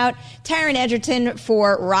Knives Out, Taron Egerton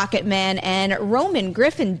for Rocket Man, and Roman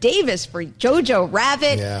Griffin Davis for Jojo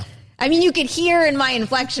Rabbit. Yeah. I mean, you could hear in my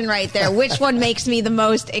inflection right there which one makes me the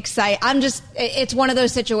most excited. It's one of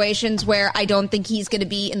those situations where I don't think he's going to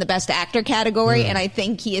be in the best actor category, and I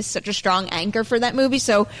think he is such a strong anchor for that movie.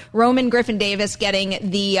 So Roman Griffin Davis getting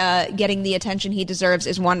the attention he deserves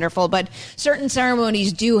is wonderful. But certain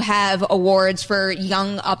ceremonies do have awards for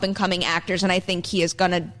young up-and-coming actors, and I think he is going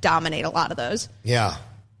to dominate a lot of those. Yeah.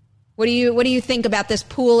 What do you think about this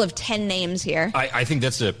pool of 10 names here? I think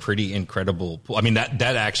that's a pretty incredible pool. I mean, that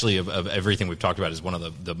actually of everything we've talked about is one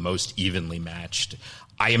of the most evenly matched.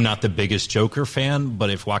 I am not the biggest Joker fan, but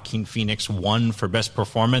if Joaquin Phoenix won for best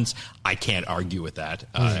performance, I can't argue with that.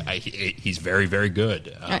 He's very, very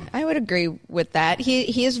good. I would agree with that.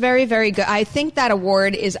 He is very, very good. I think that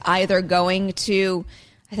award is either going to,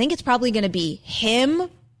 I think it's probably going to be him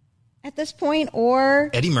at this point, or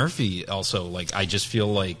Eddie Murphy also. Like, I just feel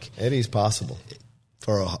like Eddie's possible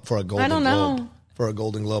for a Golden Globe. I don't know. For a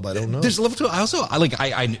Golden Globe, I don't know. There's a level to it.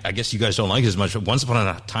 I guess you guys don't like it as much. Once Upon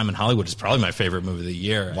a Time in Hollywood is probably my favorite movie of the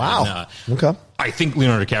year. Wow. And, okay. I think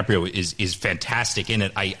Leonardo DiCaprio is fantastic in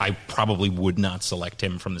it. I probably would not select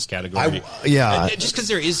him from this category. Just because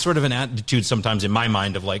there is sort of an attitude sometimes in my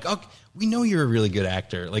mind of like, oh, we know you're a really good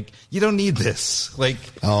actor. Like, you don't need this. Like,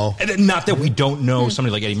 and not that we don't know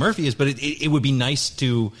somebody like Eddie Murphy is, but it would be nice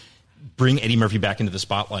to bring Eddie Murphy back into the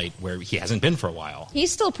spotlight where he hasn't been for a while.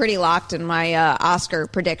 He's still pretty locked in my Oscar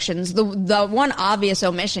predictions. The one obvious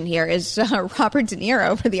omission here is Robert De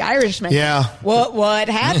Niro for The Irishman. Yeah. What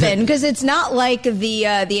happened? Because it's not like the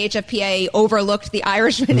HFPA overlooked The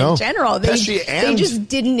Irishman in general. They just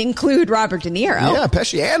didn't include Robert De Niro. Yeah,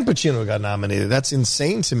 Pesci and Pacino got nominated. That's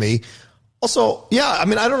insane to me. Also, I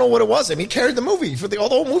mean, I don't know what it was. I mean, he carried the movie for the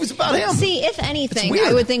whole movie's about him. See, if anything,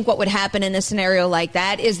 I would think what would happen in a scenario like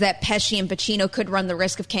that is that Pesci and Pacino could run the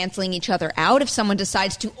risk of canceling each other out if someone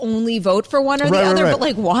decides to only vote for one or the other. Right. But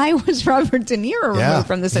like, why was Robert De Niro removed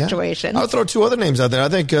from the situation? I'll throw 2 other names out there. I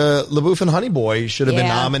think LaBeouf and Honey Boy should have been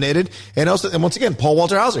nominated. And once again, Paul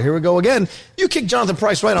Walter Hauser. Here we go again. You kick Jonathan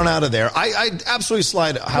Pryce right on out of there. I absolutely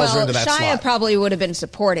slide Hauser into that slot. Shia probably would have been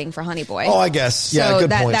supporting for Honey Boy. Oh, I guess. Yeah, so good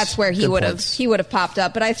points. That's where he would have popped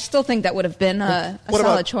up, but I still think that would have been a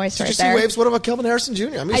solid choice right there. Did you see Waves? What about Kelvin Harrison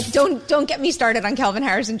Jr.? I mean, don't get me started on Kelvin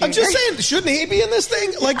Harrison Jr. I'm just saying, shouldn't he be in this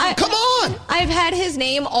thing? Like, come on! I I've had his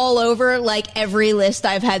name all over like every list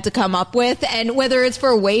I've had to come up with, and whether it's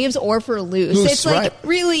for Waves or for Loose, it's like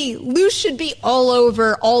really Loose should be all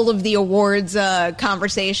over all of the awards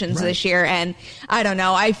conversations this year. And I don't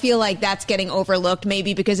know, I feel like that's getting overlooked,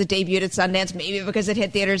 maybe because it debuted at Sundance, maybe because it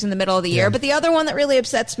hit theaters in the middle of the year. But the other one that really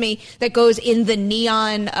upsets me that goes in the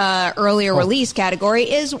neon earlier release category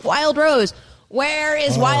is Wild Rose. Where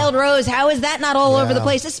is Wild Rose? How is that not all over the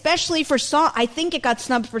place? Especially for song. I think it got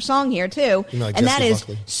snubbed for song here too. And that is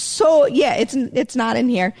so, it's not in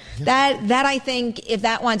here. Yeah. That I think if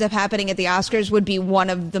that winds up happening at the Oscars would be one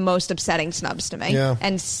of the most upsetting snubs to me. Yeah.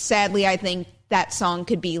 And sadly, I think that song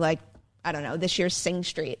could be like, I don't know, this year's Sing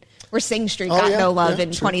Street. Where Sing Street got no love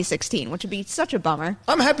in 2016, which would be such a bummer.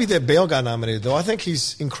 I'm happy that Bale got nominated, though. I think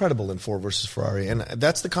he's incredible in Ford versus Ferrari, and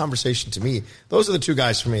that's the conversation to me. Those are the two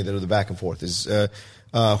guys for me that are the back and forth, is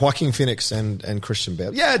Joaquin Phoenix and Christian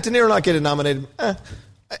Bale. Yeah, De Niro not getting nominated,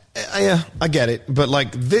 I get it. But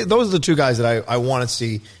like those are the two guys that I want to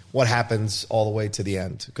see what happens all the way to the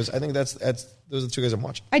end, because I think those are the two guys I'm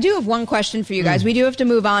watching. I do have one question for you guys. We do have to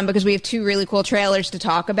move on because we have two really cool trailers to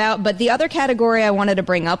talk about. But the other category I wanted to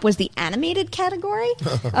bring up was the animated category.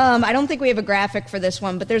 I don't think we have a graphic for this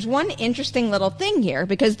one, but there's one interesting little thing here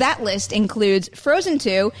because that list includes Frozen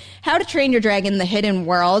 2, How to Train Your Dragon, The Hidden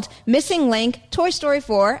World, Missing Link, Toy Story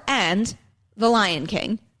 4, and The Lion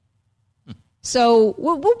King. So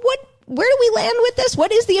where do we land with this?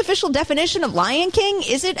 What is the official definition of Lion King?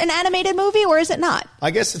 Is it an animated movie or is it not?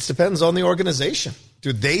 I guess it depends on the organization.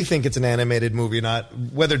 Do they think it's an animated movie or not?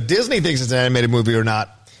 Whether Disney thinks it's an animated movie or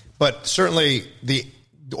not. But certainly the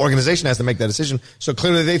organization has to make that decision. So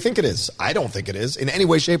clearly they think it is. I don't think it is in any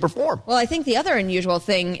way, shape, or form. Well, I think the other unusual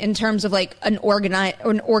thing in terms of like an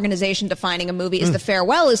organization defining a movie is The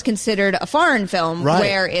Farewell is considered a foreign film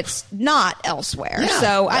where it's not elsewhere. Yeah,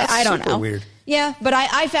 so I don't know. Weird. Yeah, but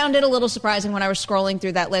I found it a little surprising when I was scrolling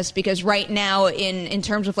through that list because right now in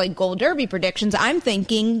terms of like Gold Derby predictions, I'm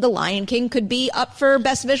thinking The Lion King could be up for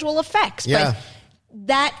Best Visual Effects. Yeah. But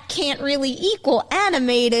that can't really equal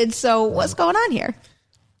animated, so what's going on here?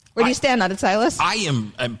 Where do you stand on it, Silas?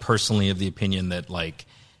 I'm personally of the opinion that like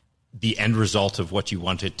the end result of what you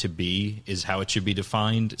want it to be is how it should be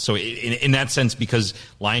defined. So in that sense, because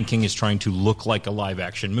Lion King is trying to look like a live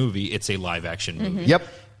action movie, it's a live action movie. Yep.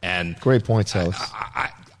 And great point, Silas.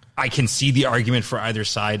 I can see the argument for either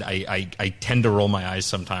side. I tend to roll my eyes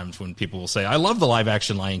sometimes when people will say, I love the live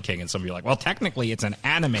action Lion King. And some of you are like, well, technically it's an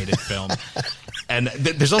animated film. And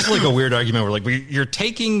there's also like a weird argument where like you're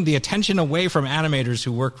taking the attention away from animators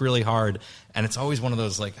who work really hard. And it's always one of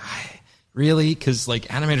those like, really? Because like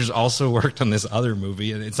animators also worked on this other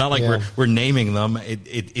movie. And it's not like we're naming them.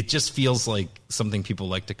 It just feels like something people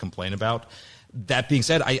like to complain about. That being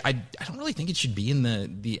said, I don't really think it should be in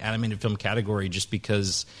the animated film category just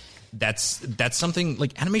because that's something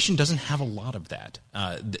like animation doesn't have a lot of that.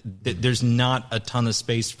 There's not a ton of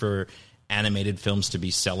space for animated films to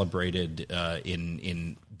be celebrated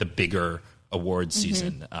in the bigger awards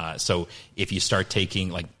season. So if you start taking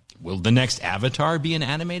like, will the next Avatar be an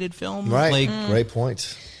animated film? Right. Great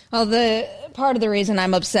point. Well, the part of the reason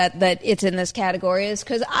I'm upset that it's in this category is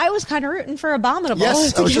because I was kind of rooting for Abominable.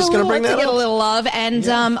 Yes, I was just going to bring that up. To get a little love, and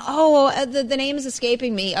the name is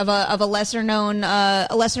escaping me of a lesser known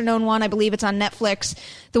one. I believe it's on Netflix.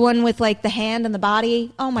 The one with like the hand and the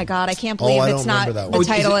body. Oh my God, I can't believe it's not the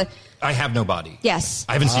title. I Have No Body. Yes.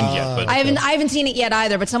 I haven't seen it yet. But I haven't seen it yet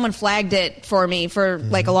either, but someone flagged it for me for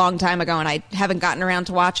like a long time ago, and I haven't gotten around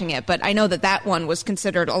to watching it. But I know that one was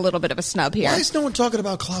considered a little bit of a snub here. Why is no one talking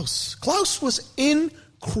about Klaus? Klaus was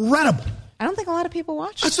incredible. I don't think a lot of people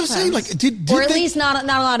watched it. That's what I'm saying. Like, did or at least not a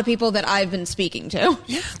lot of people that I've been speaking to.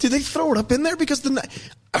 Yeah. Did they throw it up in there? Because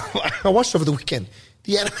I watched it over the weekend.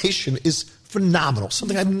 The animation is phenomenal.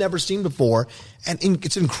 Something I've never seen before. And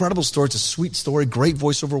it's an incredible story. It's a sweet story. Great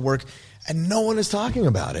voiceover work. And no one is talking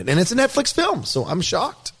about it. And it's a Netflix film. So I'm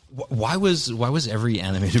shocked. Why was every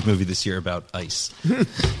animated movie this year about ice?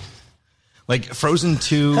 Like Frozen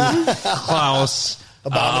 2, Klaus,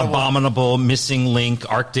 Abominable, Missing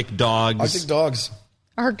Link, Arctic Dogs.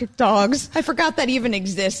 Arctic Dogs. I forgot that even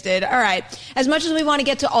existed. All right. As much as we want to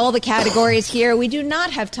get to all the categories here, we do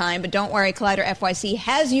not have time, but don't worry. Collider FYC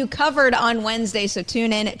has you covered on Wednesday, so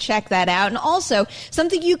tune in, check that out. And also,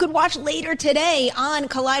 something you could watch later today on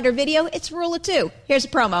Collider Video, it's Rule of Two. Here's a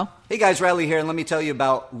promo. Hey guys, Riley here, and let me tell you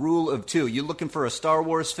about Rule of Two. You looking for a Star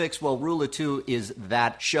Wars fix? Well, Rule of Two is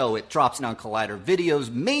that show. It drops on Collider Video's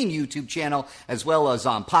main YouTube channel, as well as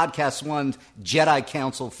on Podcast One's Jedi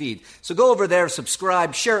Council feed. So go over there,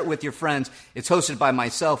 subscribe, share it with your friends. It's hosted by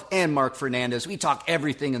myself and Mark Fernandez. We talk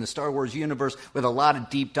everything in the Star Wars universe with a lot of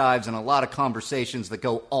deep dives and a lot of conversations that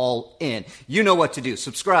go all in. You know what to do.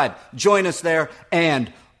 Subscribe, join us there,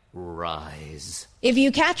 and rise. If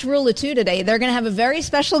you catch Rule of Two today, they're going to have a very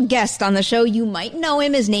special guest on the show. You might know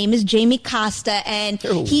him. His name is Jamie Costa, and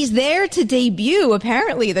he's there to debut,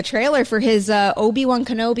 apparently, the trailer for his Obi-Wan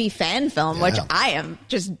Kenobi fan film, which I am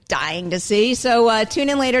just dying to see. So tune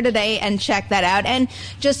in later today and check that out. And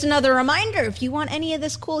just another reminder, if you want any of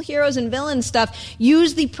this cool heroes and villains stuff,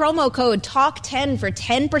 use the promo code TALK10 for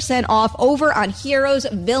 10% off over on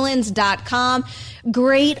heroesvillains.com.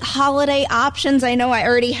 Great holiday options. I know I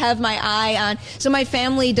already have my eye on. So my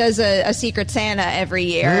family does a Secret Santa every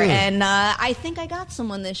year, and I think I got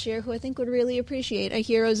someone this year who I think would really appreciate a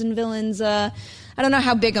Heroes and Villains. I don't know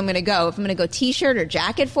how big I'm going to go. If I'm going to go T-shirt or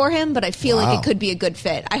jacket for him, but I feel like it could be a good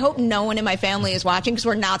fit. I hope no one in my family is watching because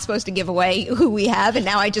we're not supposed to give away who we have, and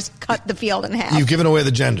now I just cut the field in half. You've given away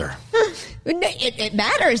the gender. It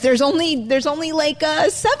matters. There's only like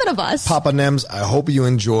 7 of us. Papa Nems, I hope you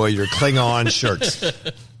enjoy your Klingon shirts.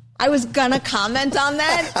 I was going to comment on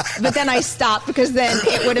that, but then I stopped because then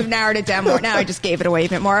it would have narrowed it down more. Now I just gave it away a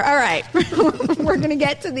bit more. All right. We're going to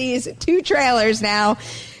get to these 2 trailers now.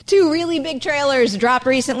 2 really big trailers dropped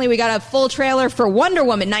recently. We got a full trailer for Wonder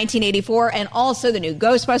Woman 1984 and also the new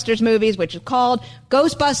Ghostbusters movies, which is called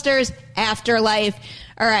Ghostbusters Afterlife.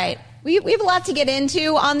 All right. We have a lot to get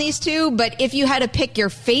into on these 2, but if you had to pick your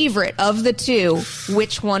favorite of the 2,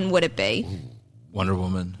 which one would it be? Wonder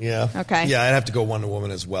Woman. Yeah. Okay. Yeah, I'd have to go Wonder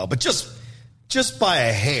Woman as well, but just by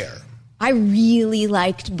a hair. I really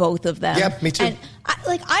liked both of them. Yep, me too. And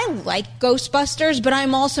I like Ghostbusters, but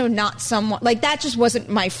I'm also not someone like that. Just wasn't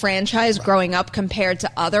my franchise growing up compared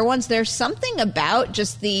to other ones. There's something about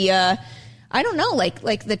just the I don't know,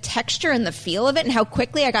 like the texture and the feel of it and how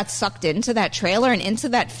quickly I got sucked into that trailer and into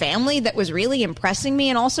that family that was really impressing me,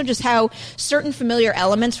 and also just how certain familiar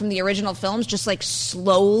elements from the original films just like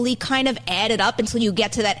slowly kind of added up until you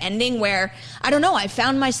get to that ending where, I don't know, I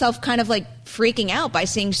found myself kind of like freaking out by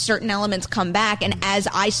seeing certain elements come back, and as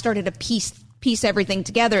I started to piece everything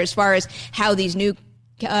together as far as how these new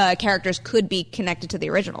characters could be connected to the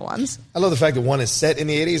original ones. I love the fact that one is set in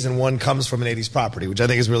the 80s and one comes from an 80s property, which I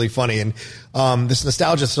think is really funny. And this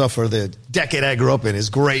nostalgia stuff for the decade I grew up in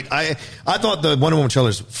is great. I thought the Wonder Woman trailer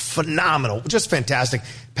is phenomenal, just fantastic.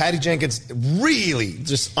 Patty Jenkins really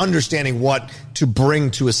just understanding what to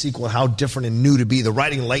bring to a sequel, how different and new to be. The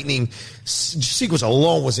Riding Lightning sequence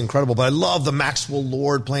alone was incredible, but I love the Maxwell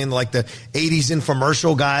Lord playing like the 80s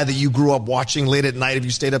infomercial guy that you grew up watching late at night if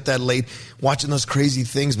you stayed up that late, watching those crazy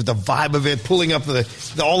things, but the vibe of it, pulling up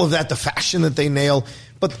all of that, the fashion that they nail.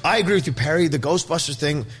 But I agree with you, Perry. The Ghostbusters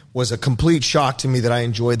thing was a complete shock to me that I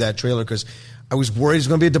enjoyed that trailer because I was worried it was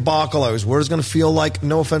going to be a debacle. I was worried it was going to feel like,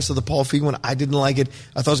 no offense to the Paul Feig one, I didn't like it.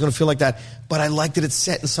 I thought it was going to feel like that. But I liked that it's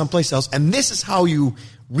set in someplace else. And this is how you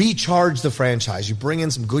recharge the franchise. You bring in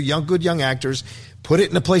some good young actors, put it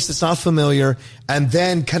in a place that's not familiar, and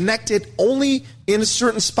then connect it only in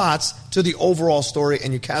certain spots to the overall story.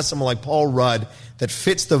 And you cast someone like Paul Rudd that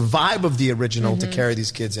fits the vibe of the original to carry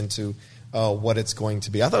these kids into what it's going to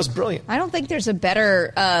be. I thought it was brilliant. I don't think there's a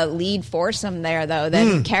better lead foursome there, though,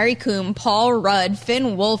 than Carrie Coon, Paul Rudd,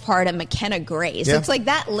 Finn Wolfhard, and McKenna Grace. Yeah. It's like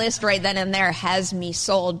that list right then and there has me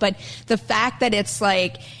sold. But the fact that it's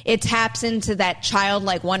like it taps into that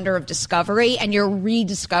childlike wonder of discovery and you're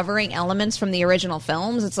rediscovering elements from the original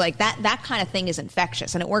films, it's like that kind of thing is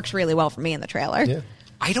infectious, and it works really well for me in the trailer. Yeah.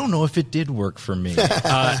 I don't know if it did work for me.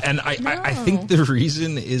 And I think the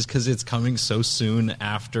reason is because it's coming so soon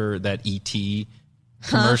after that E.T.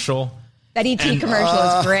 commercial. That E.T.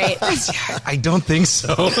 commercial is great. I don't think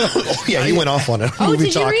so. Oh, yeah, he went off on it. Oh,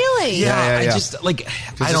 did you really? Yeah. I just, like,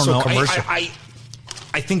 I don't know.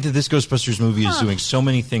 I think that this Ghostbusters movie is doing so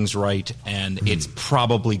many things right, and it's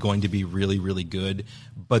probably going to be really, really good.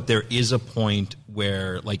 But there is a point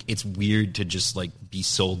where, like, it's weird to just, like, be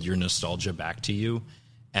sold your nostalgia back to you.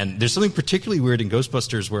 And there's something particularly weird in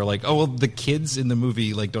Ghostbusters where, like, oh, well, the kids in the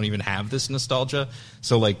movie, like, don't even have this nostalgia.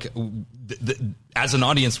 So, like, as an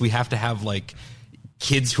audience, we have to have, like,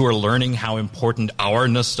 kids who are learning how important our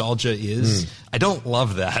nostalgia is. I don't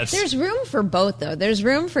love that. There's room for both, though. There's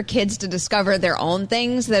room for kids to discover their own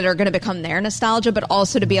things that are going to become their nostalgia, but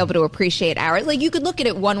also to be able to appreciate ours. Like, you could look at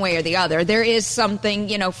it one way or the other. There is something,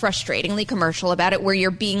 frustratingly commercial about it where you're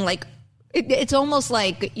being, like, It's almost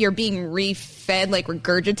like you're being re-fed, like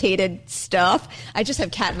regurgitated stuff. I just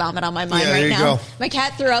have cat vomit on my mind right now. Go. My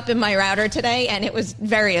cat threw up in my router today, and it was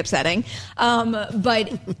very upsetting.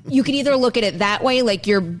 But you could either look at it that way, like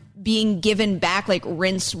you're being given back like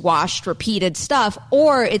rinsed, washed, repeated stuff,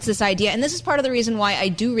 or it's this idea, and this is part of the reason why I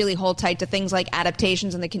do really hold tight to things like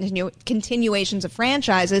adaptations and the continuations of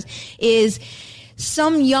franchises, is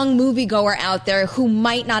some young moviegoer out there who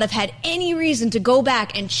might not have had any reason to go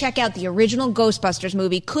back and check out the original Ghostbusters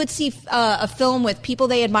movie could see a film with people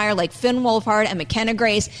they admire like Finn Wolfhard and McKenna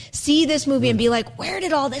Grace, see this movie and be like, where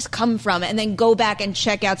did all this come from? And then go back and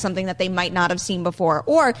check out something that they might not have seen before.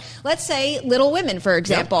 Or let's say Little Women, for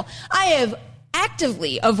example. Yep. I have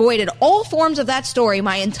actively avoided all forms of that story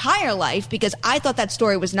my entire life because I thought that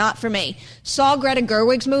story was not for me. Saw Greta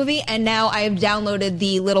Gerwig's movie, and now I have downloaded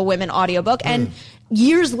the Little Women audiobook. And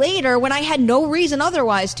years later, when I had no reason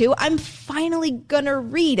otherwise to, I'm finally going to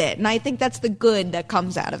read it. And I think that's the good that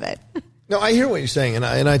comes out of it. No, I hear what you're saying, and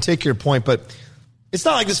I take your point, but it's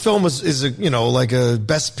not like this film is like a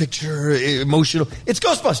best picture emotional. It's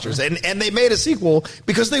Ghostbusters, and they made a sequel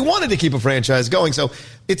because they wanted to keep a franchise going. So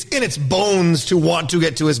it's in its bones to want to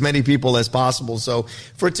get to as many people as possible. So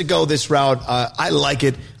for it to go this route, I like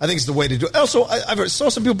it. I think it's the way to do it. Also, I saw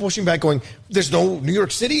some people pushing back going, there's no New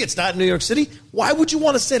York City. It's not New York City. Why would you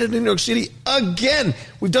want to set it in New York City again?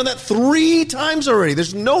 We've done that 3 times already.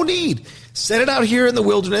 There's no need. Set it out here in the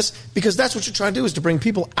wilderness, because that's what you're trying to do, is to bring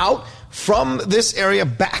people out from this area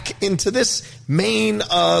back into this main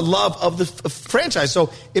love of the franchise.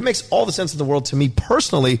 So it makes all the sense in the world to me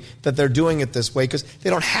personally that they're doing it this way, because they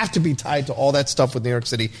don't have to be tied to all that stuff with New York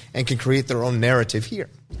City and can create their own narrative here.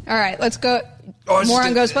 All right, let's go more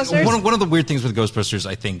on Ghostbusters. One of the weird things with Ghostbusters,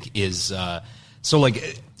 I think, is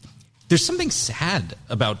there's something sad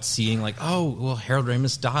about seeing Harold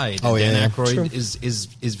Ramis died. And Dan Aykroyd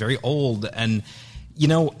is very old. And,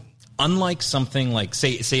 unlike something like,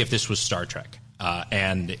 say if this was Star Trek,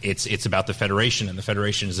 and it's about the Federation, and the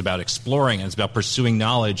Federation is about exploring, and it's about pursuing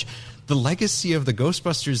knowledge, the legacy of the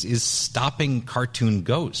Ghostbusters is stopping cartoon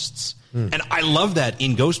ghosts. And I love that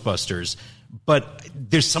in Ghostbusters. But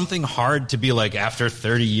there's something hard to be like, after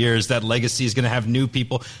 30 years, that legacy is going to have new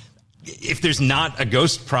people. If there's not a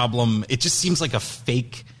ghost problem, it just seems like a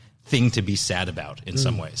fake thing to be sad about in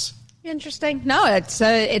some ways. Interesting. No, it's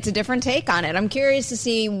a different take on it. I'm curious to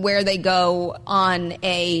see where they go on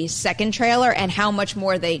a second trailer and how much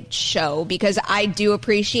more they show, because I do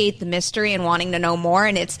appreciate the mystery and wanting to know more.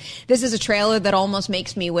 And this is a trailer that almost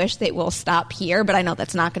makes me wish they will stop here, but I know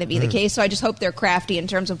that's not going to be the case. So I just hope they're crafty in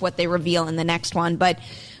terms of what they reveal in the next one. But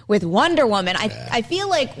with Wonder Woman, I feel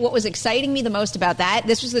like what was exciting me the most about that,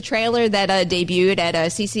 this was the trailer that debuted at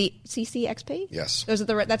CCXP? Yes.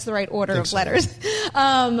 That's the right order of letters.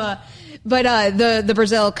 But the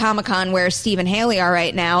Brazil Comic-Con where Steve and Haley are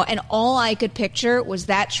right now, and all I could picture was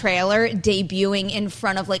that trailer debuting in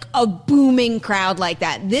front of like a booming crowd like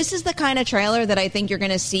that. This is the kind of trailer that I think you're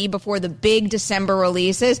going to see before the big December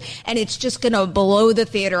releases, and it's just going to blow the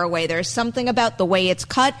theater away. There's something about the way it's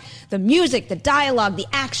cut, the music, the dialogue, the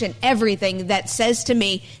action, everything that says to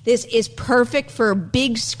me this is perfect for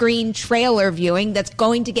big screen trailer viewing that's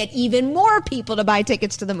going to get even more people to buy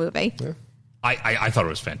tickets to the movie. Yeah. I thought it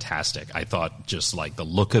was fantastic. I thought just like the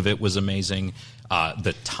look of it was amazing.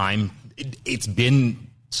 The time, it's been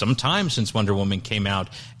some time since Wonder Woman came out,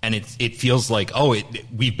 and it feels like,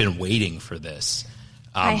 we've been waiting for this.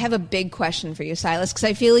 I have a big question for you, Silas, because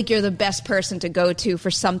I feel like you're the best person to go to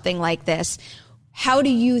for something like this. How do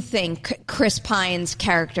you think Chris Pine's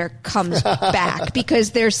character comes back?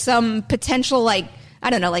 Because there's some potential,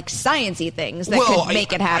 science-y things that could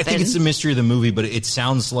make it happen. I think it's the mystery of the movie, but it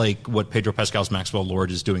sounds like what Pedro Pascal's Maxwell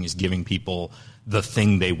Lord is doing is giving people the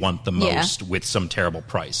thing they want the most with some terrible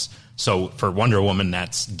price. So for Wonder Woman,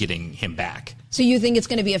 that's getting him back. So you think it's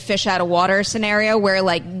going to be a fish out of water scenario where,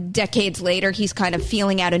 like, decades later he's kind of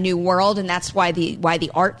feeling out a new world, and that's why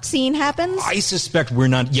the art scene happens? I suspect we're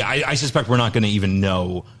not. Yeah, I suspect we're not going to even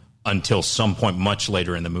know until some point much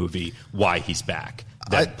later in the movie why he's back.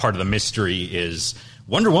 That part of the mystery is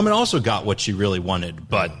Wonder Woman also got what she really wanted,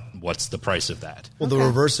 but what's the price of that? Well, the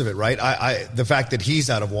reverse of it, right? The fact that he's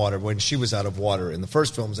out of water when she was out of water in the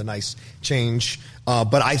first film is a nice change.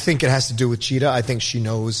 But I think it has to do with Cheetah. I think she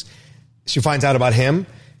knows, she finds out about him,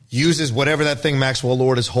 uses whatever that thing Maxwell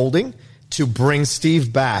Lord is holding to bring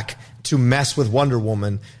Steve back to mess with Wonder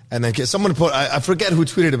Woman. And then someone put, I forget who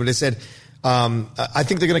tweeted it, but they said, I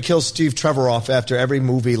think they're going to kill Steve Trevor off after every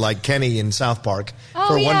movie, like Kenny in South Park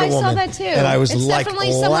for Wonder Woman. I saw that too. And I was it's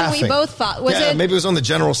definitely laughing. Someone we both thought. Was it? Maybe it was on the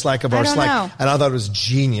general Slack of our Slack. Know. And I thought it was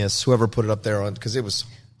genius, whoever put it up there on, because it was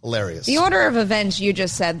hilarious. The order of events you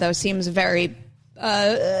just said, though, seems very...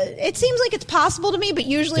 it seems like it's possible to me, but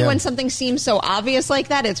usually when something seems so obvious like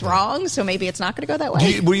that, it's wrong. So maybe it's not going to go that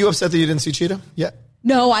way. Were you upset that you didn't see Cheetah yet?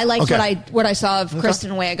 No, I liked what I saw of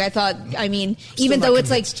Kristen Wiig. I thought, I mean, even though it's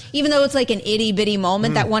like an itty bitty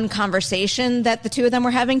moment, that one conversation that the two of them were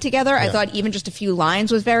having together, I thought even just a few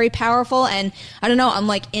lines was very powerful. And I don't know, I'm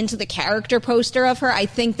like into the character poster of her. I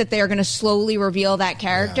think that they are going to slowly reveal that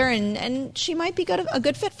character, and she might be a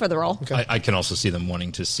good fit for the role. Okay. I can also see them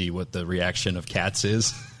wanting to see what the reaction of cats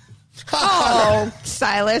is. Oh,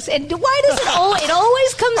 Silas. And why does it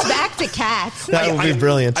always comes back to cats? That would be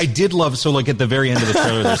brilliant. I did love, so like at the very end of the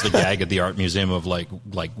trailer, there's the gag at the art museum of like,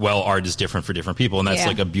 well, art is different for different people. And that's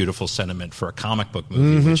like a beautiful sentiment for a comic book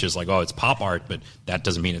movie, which is like, oh, it's pop art, but that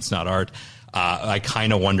doesn't mean it's not art. I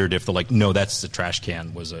kind of wondered if no, that's the trash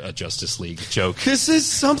can was a Justice League joke. This is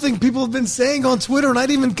something people have been saying on Twitter, and I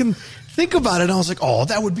didn't even can think about it. And I was like, oh,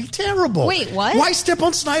 that would be terrible. Wait, what? Why step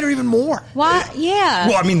on Snyder even more? Why? Yeah.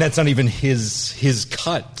 Well, I mean, that's not even his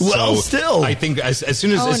cut. Well, so still. I think as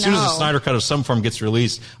soon as the Snyder cut of some form gets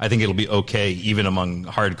released, I think it'll be okay, even among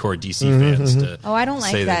hardcore DC fans. I don't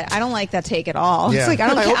like that. I don't like that take at all. Yeah. It's like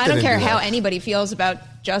I don't care how anybody feels about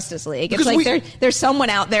Justice League. It's like there's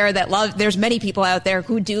someone out there that there's many people out there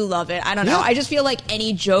who do love it. I don't know. I just feel like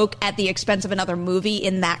any joke at the expense of another movie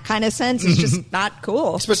in that kind of sense is just not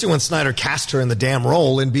cool. Especially when Snyder cast her in the damn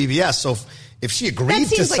role in BVS. So if she agreed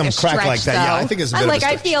to some crap like that, though. I think it's a bit of a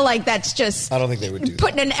stretch. I feel like that's just... I don't think they would do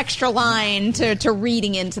putting an extra line to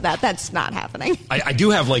reading into that. That's not happening. I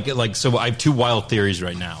do have so I have two wild theories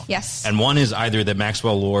right now. Yes. And one is either that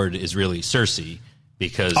Maxwell Lord is really Cersei,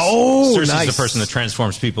 because Cersei's the person that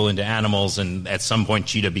transforms people into animals, and at some point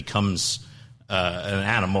Cheetah becomes an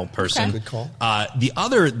animal person. Okay. Good call. The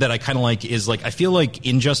other that I kind of like is I feel like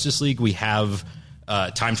in Justice League we have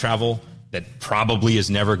time travel that probably is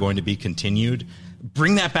never going to be continued.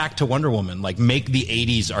 Bring that back to Wonder Woman. Make the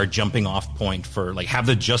 80s our jumping off point for have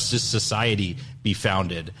the Justice Society be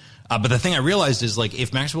founded. But the thing I realized is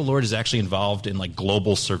if Maxwell Lord is actually involved in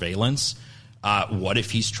global surveillance, what if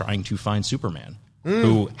he's trying to find Superman?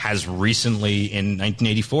 Who has recently, in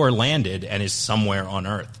 1984, landed and is somewhere on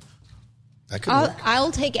Earth. That could work.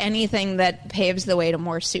 I'll take anything that paves the way to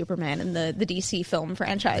more Superman in the DC film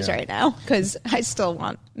franchise right now, because I still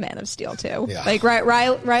want Man of Steel too. Yeah.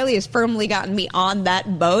 Riley has firmly gotten me on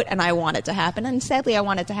that boat, and I want it to happen. And sadly, I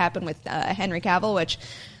want it to happen with Henry Cavill, which,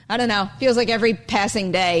 I don't know, feels like every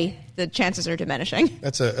passing day the chances are diminishing.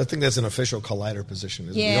 I think that's an official Collider position.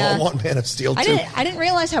 We all want Man of Steel too. I didn't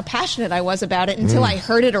realize how passionate I was about it until I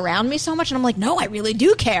heard it around me so much, and I'm like, no, I really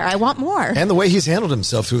do care. I want more. And the way he's handled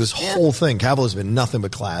himself through this whole thing. Cavill has been nothing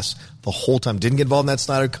but class the whole time. Didn't get involved in that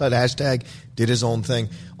Snyder Cut hashtag. Did his own thing.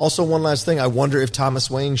 Also, one last thing. I wonder if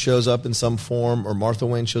Thomas Wayne shows up in some form, or Martha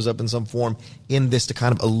Wayne shows up in some form in this to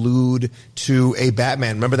kind of allude to a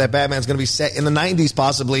Batman. Remember that Batman's going to be set in the 90s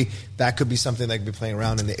possibly. That could be something that could be playing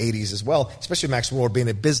around in the 80s as well. Especially Max Lord being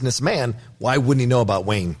a businessman. Why wouldn't he know about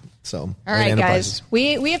Wayne? So, all right, guys,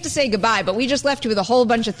 we have to say goodbye, but we just left you with a whole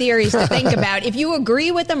bunch of theories to think about. If you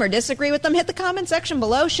agree with them or disagree with them, hit the comment section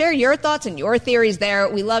below. Share your thoughts and your theories there.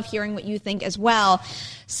 We love hearing what you think as well.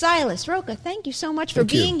 Silas, Rocha, thank you so much for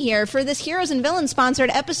being here for this Heroes and Villains sponsored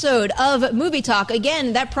episode of Movie Talk.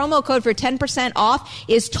 Again, that promo code for 10% off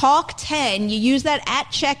is TALK10. You use that at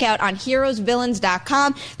checkout on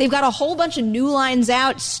heroesvillains.com. They've got a whole bunch of new lines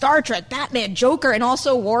out: Star Trek, Batman, Joker, and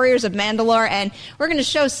also Warriors of Mandalore. And we're going to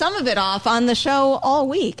show some of it off on the show all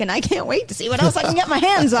week. And I can't wait to see what else I can get my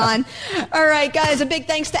hands on. All right, guys, a big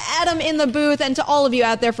thanks to Adam in the booth and to all of you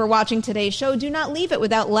out there for watching today's show. Do not leave it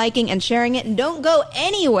without liking and sharing it. And don't go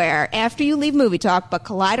anywhere after you leave Movie Talk, but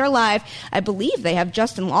Collider Live, I believe they have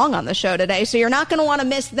Justin Long on the show today, so you're not going to want to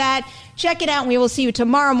miss that. Check it out, and we will see you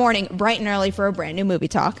tomorrow morning, bright and early, for a brand new Movie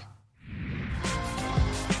Talk.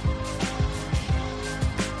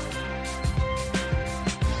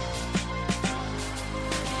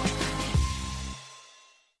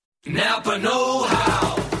 Napa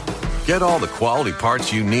know-how. Get all the quality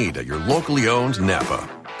parts you need at your locally owned Napa.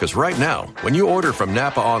 Because right now, when you order from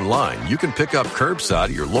Napa online, you can pick up curbside at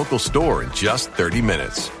your local store in just 30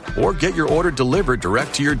 minutes. Or get your order delivered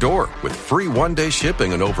direct to your door with free one-day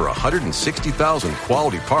shipping on over 160,000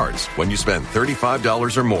 quality parts when you spend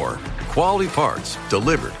 $35 or more. Quality parts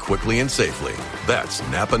delivered quickly and safely. That's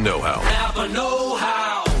Napa know-how. Napa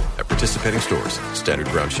know-how. At participating stores, standard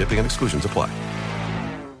ground shipping and exclusions apply.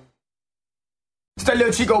 It's that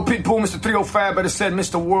little Chico Pitbull, Mr. 305, better said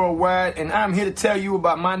Mr. Worldwide, and I'm here to tell you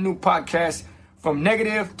about my new podcast, From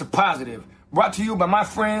Negative to Positive, brought to you by my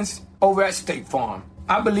friends over at State Farm.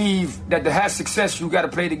 I believe that to have success, you got to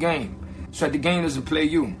play the game. so that the game doesn't play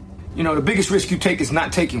you. You know, the biggest risk you take is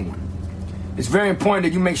not taking one. It's very important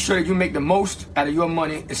that you make sure that you make the most out of your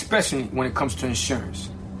money, especially when it comes to insurance.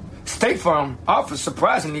 State Farm offers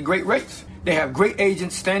surprisingly great rates. They have great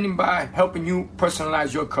agents standing by helping you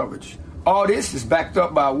personalize your coverage. All this is backed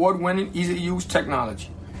up by award-winning, easy-to-use technology.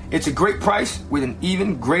 It's a great price with an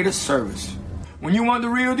even greater service. When you want the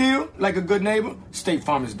real deal, like a good neighbor, State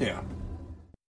Farm is there.